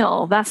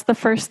kneel. That's the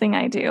first thing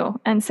I do,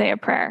 and say a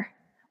prayer.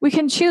 We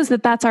can choose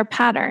that that's our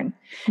pattern.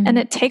 Mm-hmm. And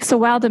it takes a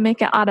while to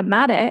make it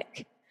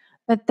automatic.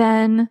 But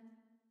then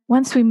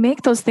once we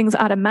make those things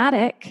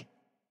automatic,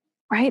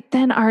 right,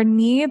 then our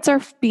needs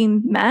are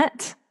being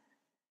met.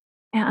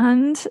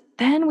 And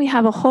then we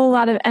have a whole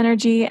lot of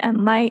energy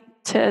and light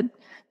to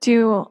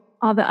do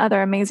all the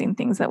other amazing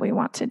things that we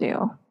want to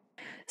do.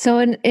 So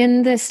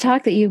in this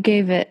talk that you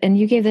gave it, and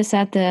you gave this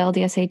at the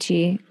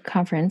LDSHE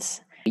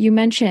conference, you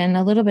mentioned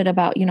a little bit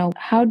about,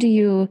 how do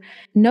you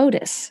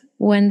notice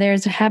when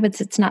there's habits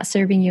that's not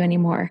serving you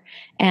anymore?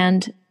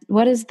 And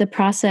what is the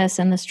process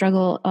and the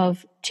struggle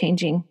of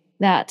changing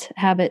that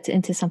habit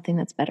into something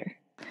that's better?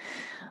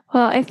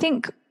 Well, I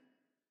think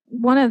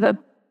one of the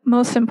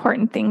most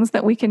important things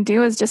that we can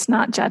do is just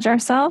not judge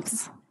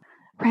ourselves,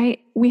 right?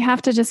 We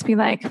have to just be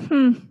like,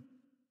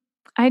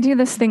 I do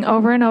this thing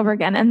over and over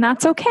again, and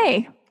that's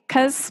okay,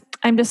 because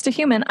I'm just a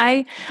human.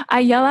 I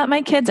yell at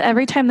my kids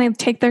every time they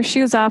take their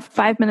shoes off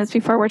 5 minutes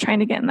before we're trying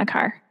to get in the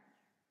car,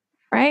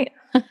 right?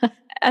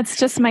 That's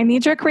just my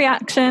knee-jerk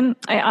reaction.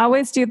 I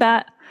always do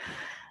that.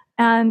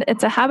 And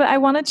it's a habit I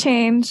want to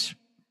change,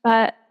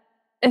 but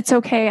it's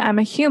okay. I'm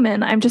a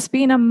human. I'm just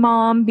being a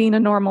mom, being a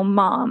normal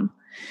mom,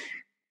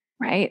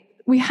 right?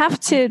 We have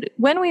to,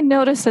 when we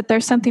notice that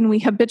there's something we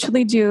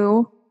habitually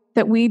do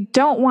that we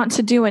don't want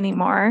to do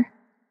anymore,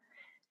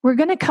 we're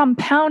going to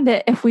compound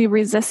it if we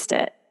resist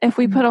it. If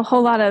we put a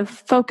whole lot of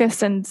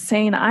focus in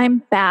saying, I'm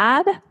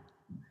bad,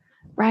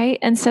 right?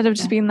 Instead of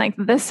just being like,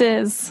 this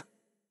is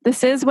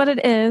what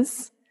it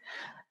is.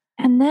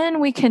 And then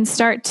we can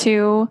start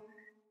to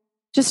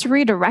just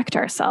redirect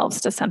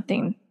ourselves to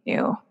something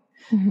new.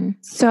 Mm-hmm.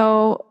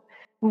 So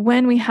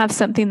when we have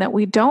something that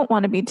we don't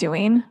want to be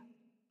doing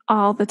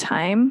all the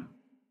time,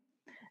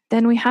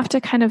 then we have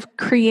to kind of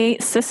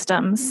create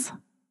systems.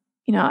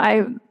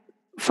 I,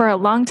 for a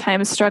long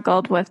time,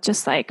 struggled with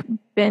just like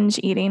binge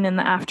eating in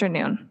the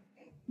afternoon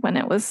when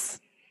I was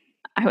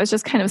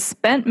just kind of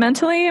spent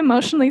mentally,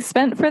 emotionally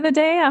spent for the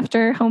day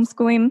after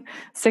homeschooling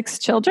 6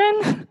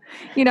 children,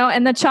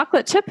 and the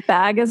chocolate chip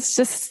bag is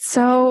just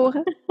so,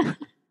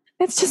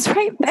 it's just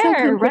right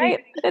there, so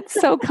right? It's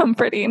so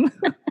comforting,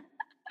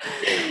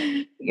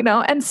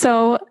 and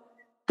so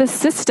the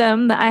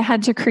system that I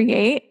had to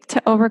create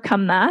to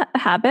overcome that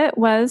habit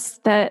was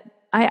that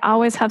I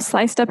always have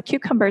sliced up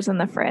cucumbers in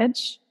the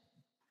fridge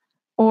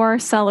or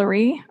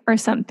celery or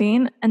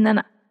something. And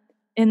then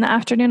in the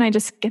afternoon, I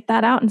just get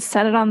that out and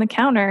set it on the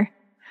counter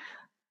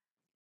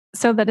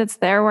so that it's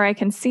there where I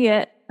can see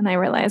it. And I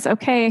realize,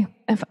 okay,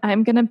 if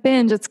I'm going to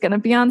binge, it's going to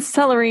be on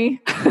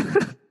celery,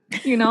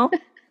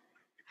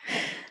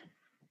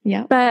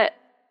 Yeah. But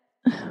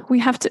we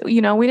have to,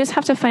 we just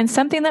have to find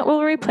something that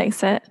will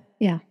replace it.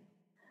 Yeah.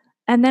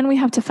 And then we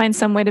have to find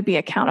some way to be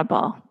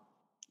accountable,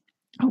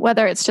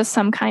 whether it's just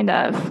some kind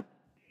of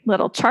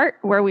little chart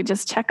where we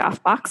just check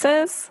off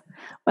boxes,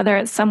 whether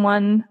it's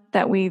someone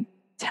that we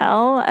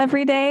tell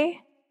every day.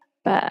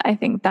 But I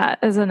think that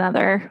is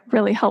another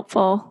really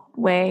helpful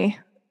way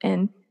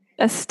in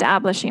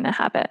establishing a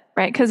habit,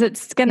 right? Because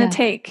it's going to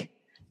take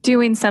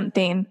doing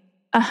something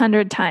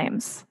 100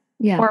 times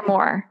or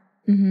more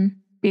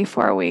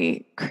before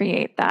we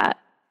create that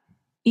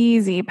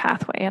easy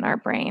pathway in our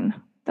brain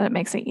that it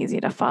makes it easy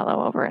to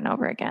follow over and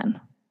over again.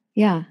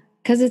 Yeah,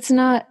 because it's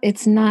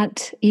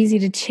not easy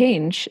to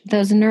change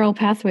those neural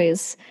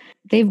pathways.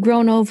 They've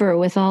grown over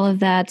with all of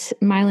that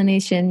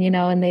myelination,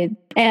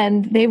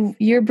 and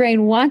your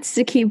brain wants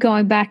to keep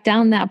going back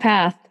down that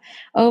path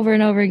over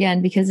and over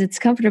again because it's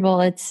comfortable,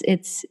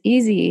 it's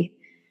easy,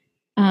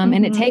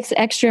 and it takes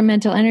extra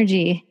mental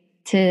energy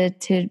to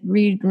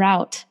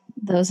reroute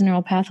those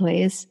neural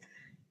pathways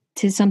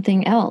to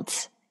something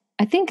else.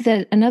 I think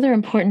that another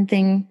important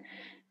thing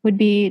would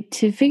be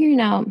to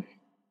figuring out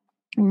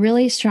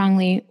really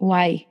strongly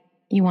why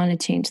you want to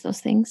change those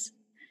things.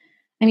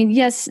 I mean,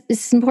 yes,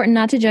 it's important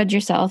not to judge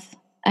yourself.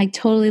 I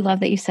totally love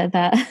that you said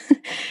that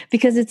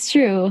because it's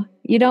true.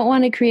 You don't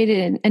want to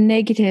create a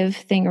negative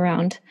thing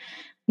around,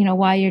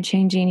 why you're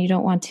changing. You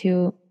don't want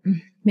to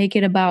make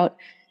it about,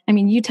 I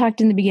mean, you talked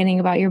in the beginning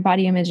about your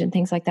body image and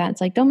things like that.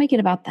 It's like, don't make it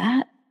about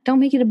that. Don't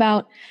make it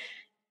about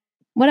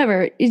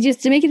whatever. It's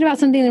just to make it about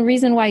something, the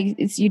reason why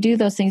you do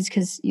those things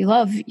because you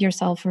love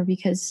yourself or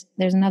because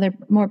there's another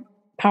more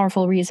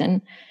powerful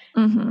reason.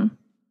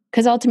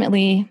 Because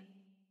ultimately,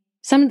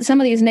 some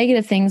of these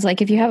negative things,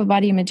 like if you have a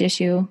body image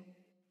issue,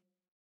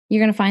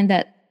 you're going to find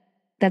that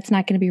that's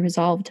not going to be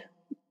resolved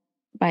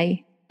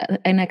by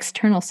an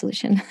external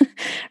solution,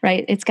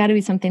 right? It's got to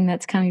be something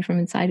that's coming from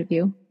inside of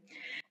you.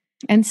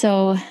 And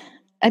so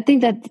I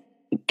think that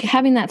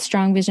having that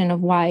strong vision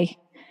of why,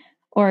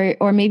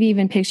 or maybe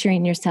even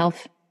picturing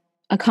yourself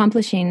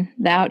accomplishing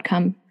the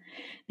outcome,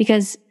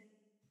 because,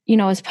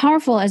 as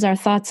powerful as our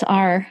thoughts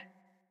are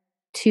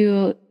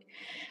to,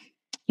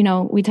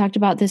 we talked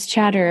about this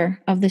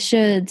chatter of the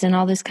shoulds and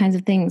all these kinds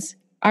of things.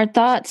 Our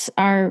thoughts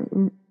are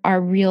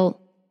real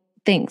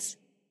things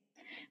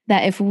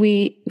that if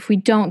we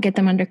don't get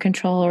them under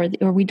control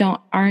or we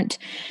aren't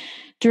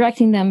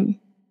directing them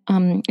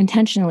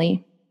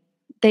intentionally,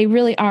 they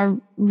really are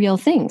real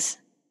things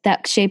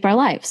that shape our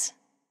lives.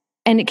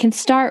 And it can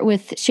start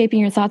with shaping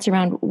your thoughts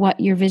around what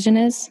your vision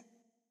is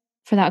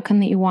for the outcome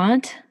that you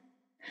want,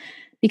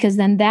 because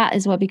then that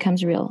is what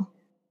becomes real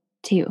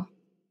to you.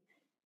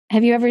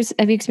 Have you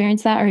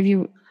experienced that, or have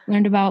you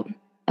learned about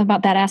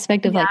that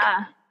aspect of like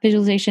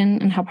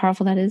visualization and how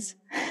powerful that is?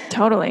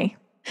 Totally.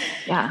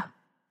 Yeah.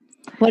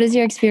 What is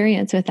your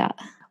experience with that?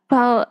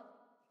 Well,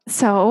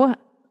 so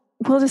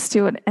we'll just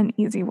do an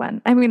easy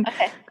one. I mean,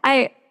 okay.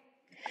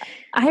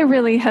 I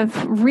really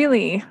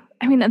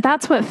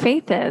that's what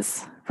faith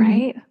is,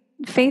 right?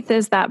 Mm-hmm. Faith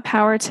is that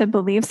power to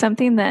believe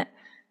something that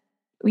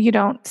you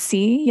don't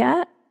see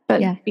yet,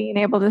 but being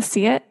able to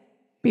see it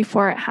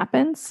before it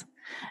happens.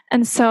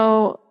 And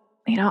so,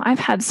 I've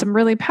had some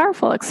really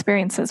powerful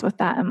experiences with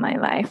that in my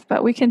life,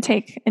 but we can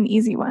take an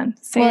easy one.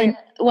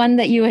 One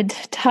that you had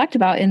talked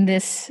about in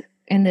this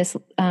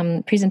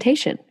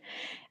presentation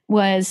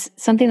was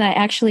something that I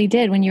actually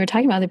did when you were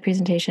talking about the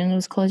presentation. It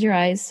was close your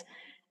eyes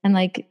and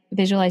like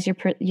visualize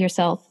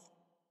yourself,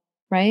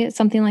 right?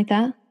 Something like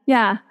that.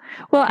 Yeah.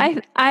 Well,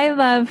 I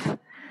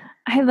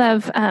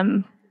love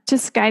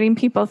just guiding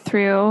people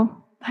through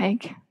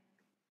like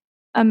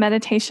a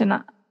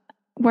meditation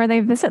where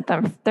they visit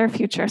their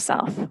future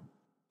self,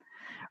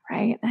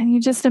 right? And you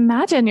just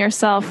imagine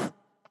yourself,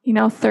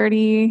 30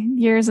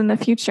 years in the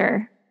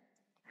future.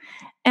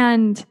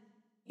 And,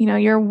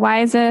 your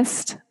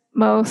wisest,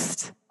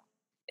 most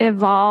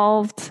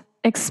evolved,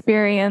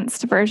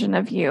 experienced version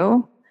of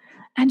you.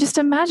 And just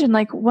imagine,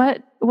 like,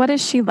 what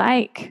is she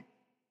like?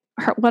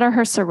 What are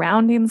her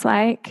surroundings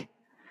like?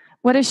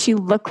 What does she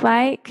look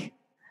like?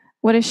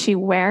 What is she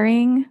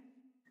wearing?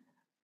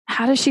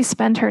 How does she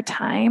spend her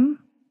time?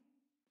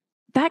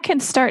 That can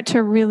start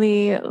to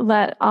really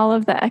let all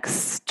of the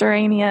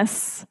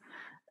extraneous,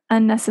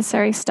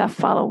 unnecessary stuff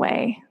fall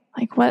away.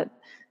 Like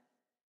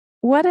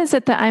what is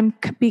it that I'm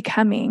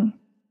becoming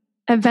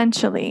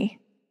eventually,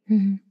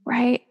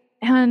 right?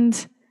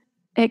 And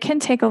it can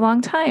take a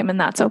long time, and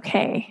that's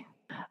okay.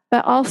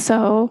 But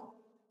also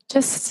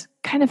just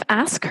kind of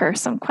ask her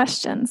some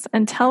questions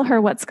and tell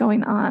her what's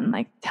going on.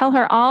 Like tell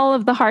her all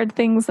of the hard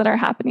things that are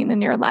happening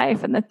in your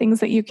life and the things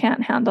that you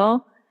can't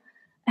handle.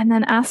 And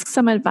then ask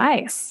some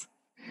advice.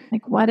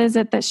 Like, what is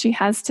it that she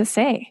has to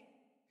say?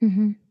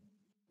 Mm-hmm.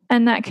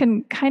 And that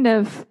can kind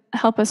of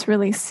help us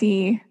really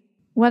see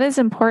what is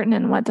important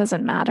and what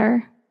doesn't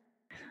matter,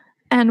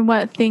 and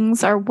what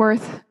things are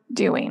worth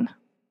doing,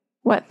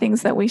 what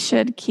things that we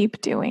should keep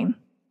doing.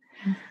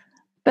 Mm-hmm.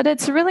 But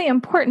it's really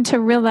important to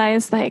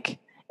realize, like,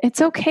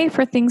 it's okay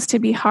for things to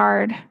be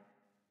hard.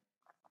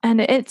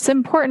 And it's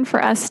important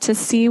for us to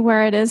see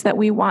where it is that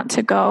we want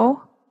to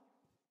go,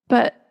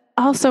 but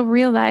also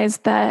realize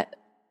that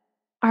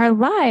our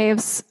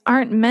lives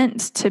aren't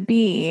meant to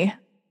be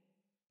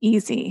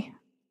easy,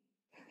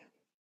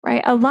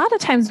 right? A lot of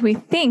times we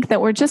think that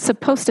we're just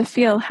supposed to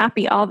feel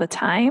happy all the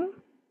time,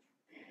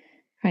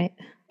 right?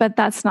 But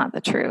that's not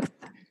the truth,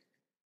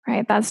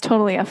 right? That's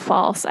totally a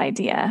false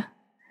idea.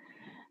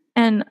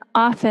 And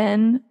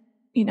often,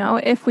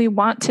 if we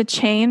want to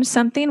change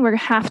something, we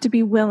have to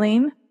be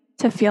willing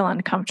to feel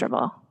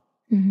uncomfortable.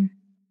 Mm-hmm.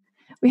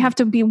 We have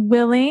to be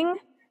willing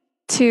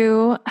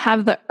to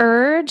have the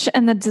urge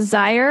and the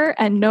desire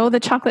and know the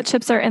chocolate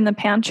chips are in the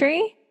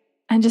pantry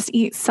and just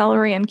eat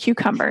celery and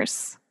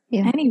cucumbers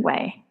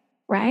anyway,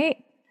 right?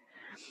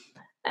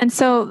 And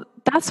so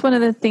that's one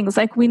of the things,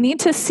 like we need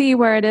to see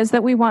where it is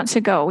that we want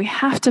to go. We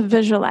have to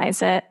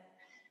visualize it.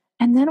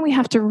 And then we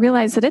have to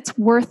realize that it's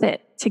worth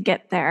it to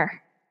get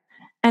there.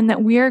 And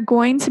that we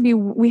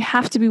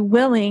have to be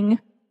willing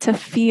to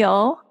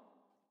feel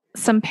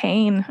some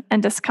pain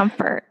and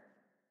discomfort.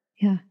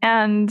 Yeah.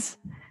 And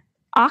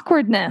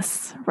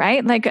awkwardness,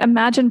 right? Like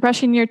imagine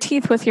brushing your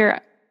teeth with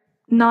your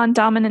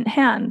non-dominant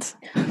hand.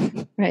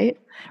 right?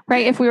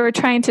 Right. If we were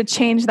trying to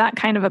change that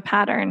kind of a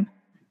pattern,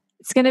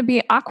 it's going to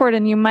be awkward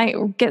and you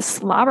might get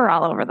slobber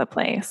all over the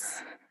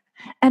place.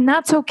 And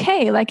that's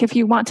okay. Like if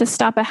you want to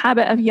stop a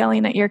habit of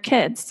yelling at your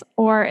kids,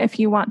 or if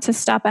you want to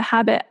stop a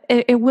habit,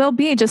 it will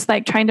be just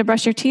like trying to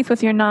brush your teeth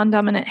with your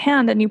non-dominant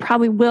hand, and you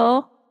probably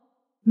will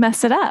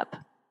mess it up.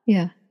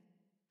 Yeah.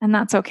 And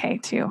that's okay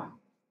too.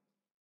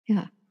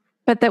 Yeah.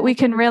 But that we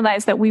can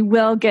realize that we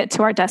will get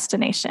to our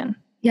destination.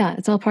 Yeah.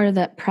 It's all part of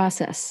that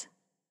process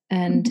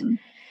and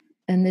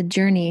the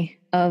journey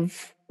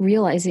of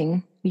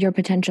realizing your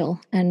potential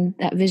and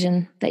that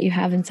vision that you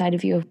have inside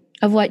of you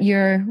of what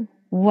you're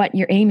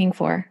aiming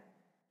for,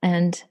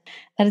 and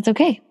that it's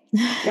okay.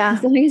 Yeah.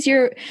 As long as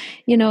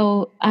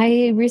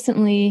I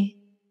recently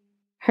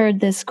heard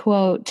this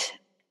quote.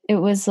 It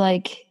was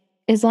like,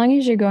 as long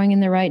as you're going in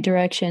the right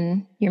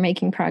direction, you're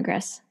making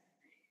progress.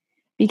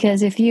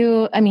 Because if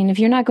you're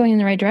not going in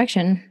the right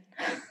direction,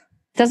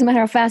 it doesn't matter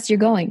how fast you're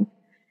going.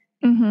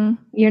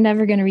 You're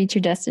never going to reach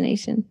your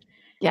destination.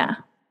 Yeah.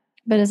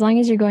 But as long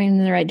as you're going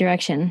in the right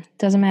direction,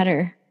 doesn't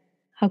matter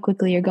how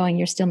quickly you're going,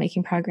 you're still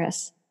making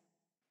progress.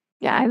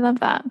 Yeah, I love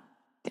that.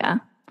 Yeah.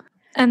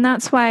 And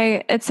that's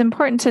why it's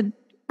important to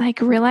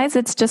realize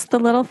it's just the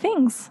little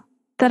things,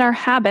 that our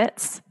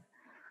habits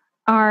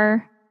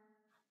are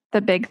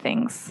the big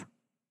things.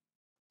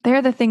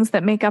 They're the things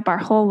that make up our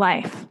whole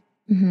life.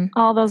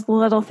 All those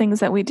little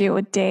things that we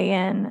do day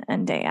in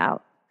and day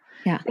out.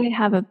 Yeah. They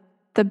have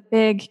the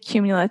big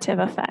cumulative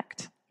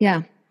effect.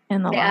 Yeah.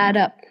 In the they long add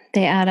run. up.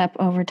 They add up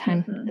over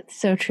time.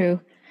 It's so true.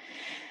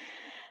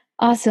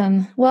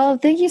 Awesome. Well,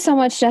 thank you so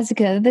much,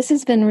 Jessica. This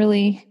has been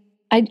really,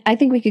 I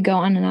think we could go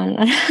on and on and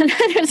on.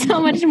 There's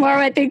so much more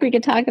I think we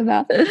could talk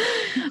about.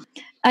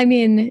 I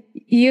mean,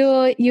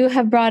 you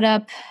have brought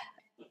up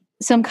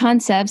some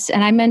concepts,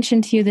 and I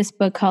mentioned to you this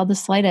book called The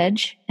Slight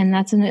Edge, and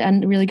that's a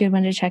really good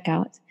one to check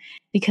out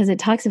because it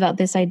talks about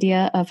this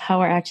idea of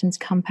how our actions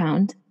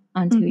compound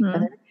onto each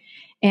other.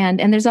 And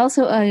there's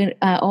also an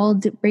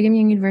old Brigham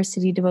Young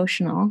University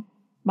devotional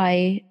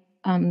by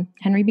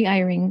Henry B.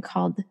 Eyring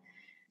called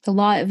The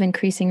Law of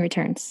Increasing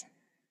Returns.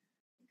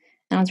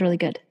 That one's really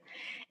good.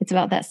 It's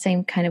about that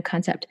same kind of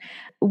concept.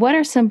 What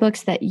are some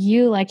books that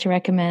you like to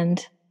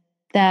recommend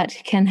that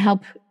can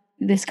help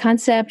this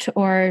concept,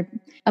 or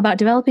about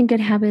developing good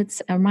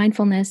habits or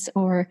mindfulness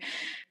or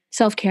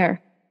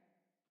self-care?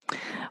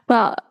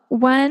 Well,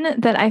 one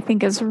that I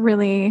think is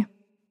really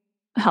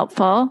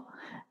helpful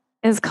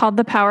is called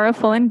The Power of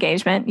Full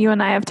Engagement. You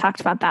and I have talked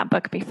about that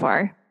book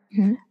before.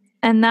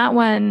 And that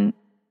one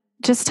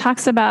just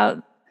talks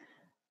about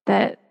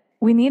that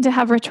we need to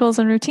have rituals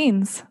and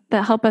routines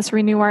that help us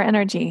renew our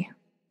energy.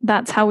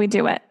 That's how we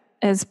do it,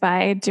 is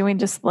by doing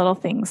just little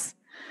things.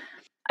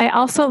 I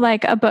also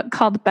like a book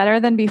called Better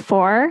Than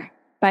Before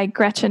by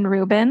Gretchen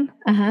Rubin.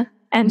 And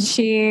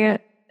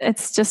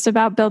it's just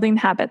about building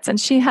habits. And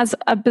she has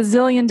a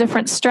bazillion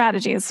different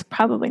strategies,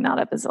 probably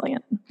not a bazillion,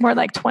 more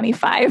like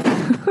 25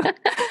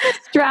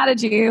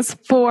 strategies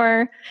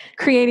for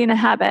creating a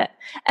habit.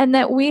 And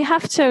that we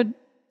have to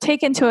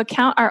take into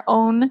account our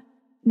own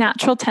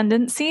natural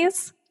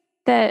tendencies,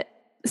 that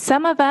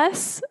some of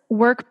us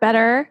work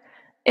better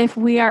if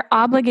we are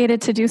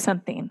obligated to do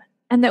something,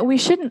 and that we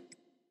shouldn't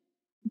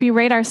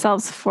berate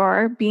ourselves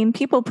for being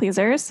people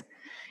pleasers.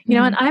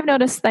 And I've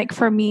noticed,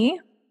 for me,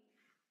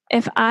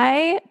 if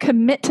I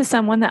commit to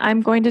someone that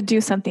I'm going to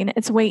do something,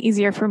 it's way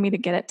easier for me to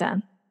get it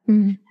done.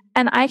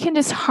 And I can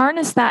just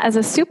harness that as a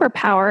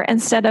superpower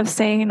instead of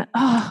saying,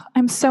 oh,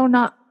 I'm so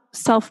not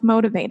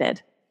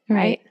self-motivated.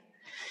 Right.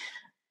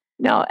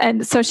 No.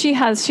 And so she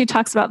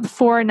talks about the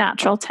 4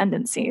 natural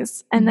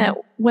tendencies, and that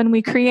when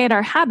we create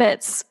our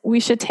habits, we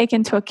should take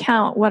into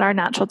account what our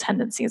natural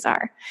tendencies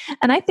are.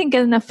 And I think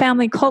in a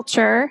family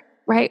culture,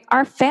 right,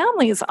 our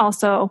families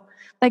also,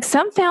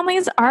 some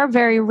families are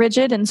very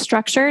rigid and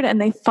structured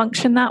and they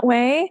function that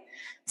way.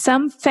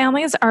 Some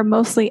families are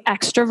mostly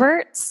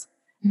extroverts,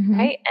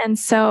 right? And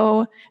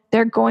so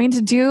they're going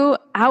to do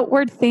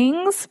outward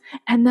things.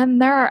 And then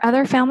there are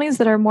other families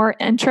that are more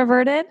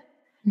introverted.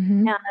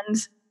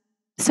 And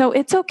so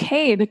it's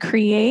okay to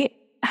create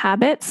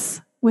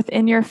habits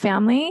within your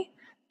family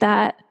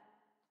that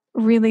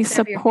really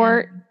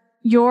support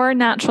your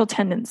natural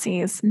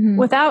tendencies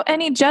without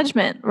any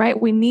judgment, right?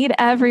 We need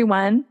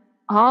everyone,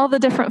 all the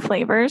different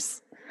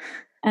flavors.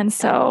 And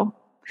so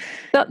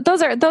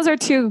those are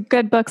 2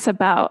 good books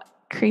about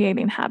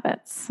creating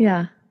habits.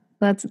 Yeah,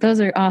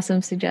 those are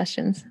awesome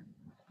suggestions.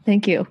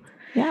 Thank you.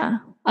 Yeah.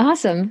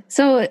 Awesome.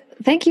 So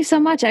thank you so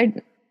much.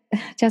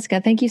 Jessica,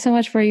 thank you so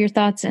much for your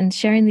thoughts and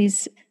sharing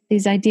these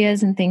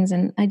ideas and things.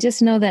 And I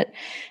just know that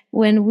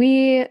when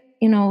we,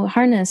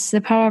 harness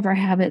the power of our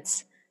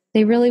habits,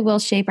 they really will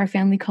shape our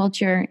family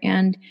culture.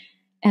 And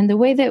the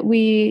way that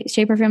we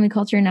shape our family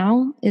culture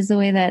now is the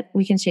way that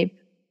we can shape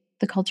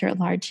the culture at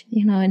large,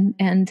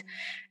 and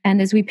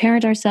as we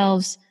parent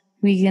ourselves,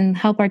 we can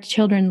help our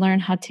children learn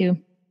how to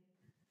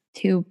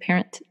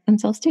parent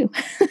themselves too.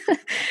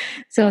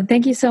 So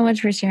thank you so much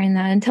for sharing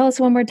that. And tell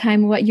us one more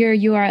time what your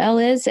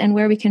URL is and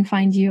where we can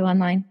find you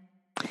online.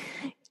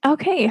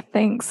 Okay,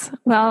 thanks.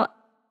 Well,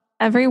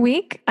 every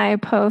week I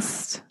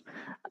post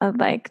a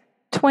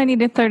 20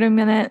 to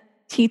 30-minute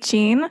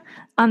teaching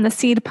on the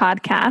Seed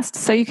podcast.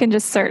 So you can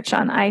just search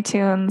on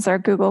iTunes or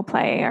Google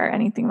Play or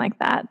anything like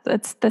that.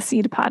 It's the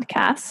Seed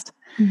podcast.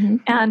 Mm-hmm.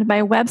 And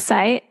my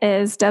website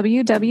is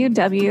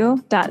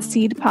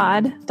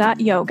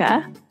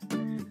www.seedpod.yoga.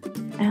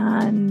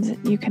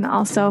 And you can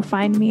also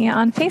find me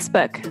on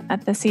Facebook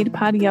at the Seed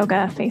Pod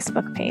Yoga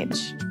Facebook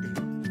page.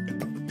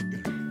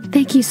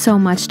 Thank you so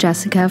much,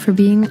 Jessica, for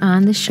being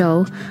on the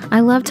show.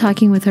 I love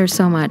talking with her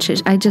so much.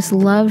 I just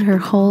loved her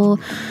whole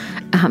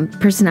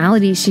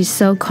personality. She's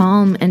so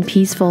calm and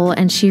peaceful,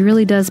 and she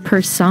really does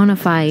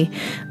personify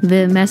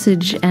the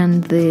message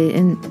and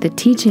the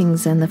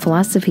teachings and the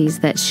philosophies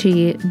that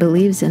she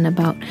believes in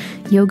about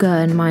yoga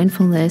and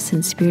mindfulness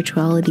and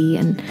spirituality.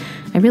 And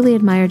I really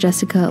admire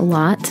Jessica a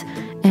lot,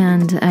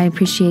 and I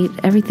appreciate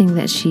everything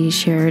that she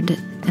shared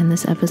in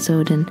this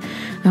episode. And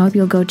I hope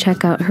you'll go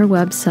check out her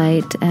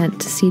website at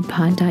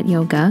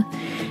seedpod.yoga,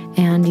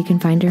 and you can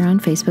find her on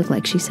Facebook,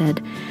 like she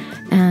said.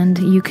 And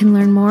you can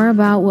learn more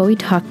about what we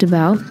talked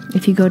about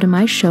if you go to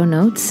my show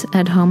notes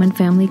at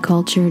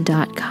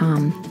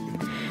homeandfamilyculture.com.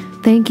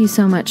 Thank you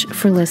so much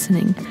for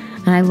listening,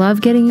 and I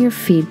love getting your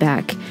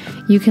feedback.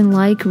 You can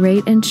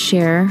rate, and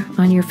share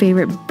on your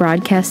favorite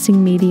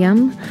broadcasting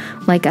medium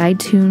like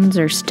iTunes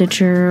or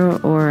Stitcher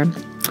or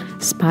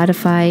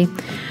Spotify,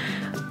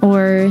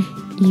 or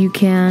you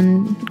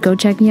can go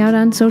check me out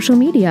on social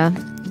media.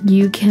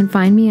 You can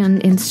find me on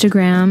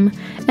Instagram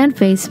and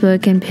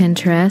Facebook and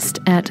Pinterest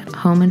at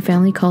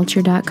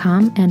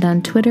homeandfamilyculture.com and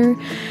on Twitter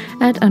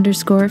at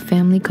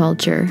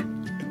 _familyculture.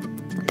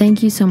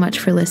 Thank you so much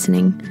for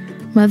listening.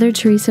 Mother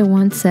Teresa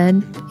once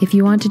said, "If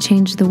you want to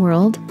change the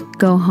world,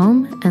 go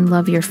home and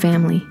love your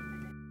family."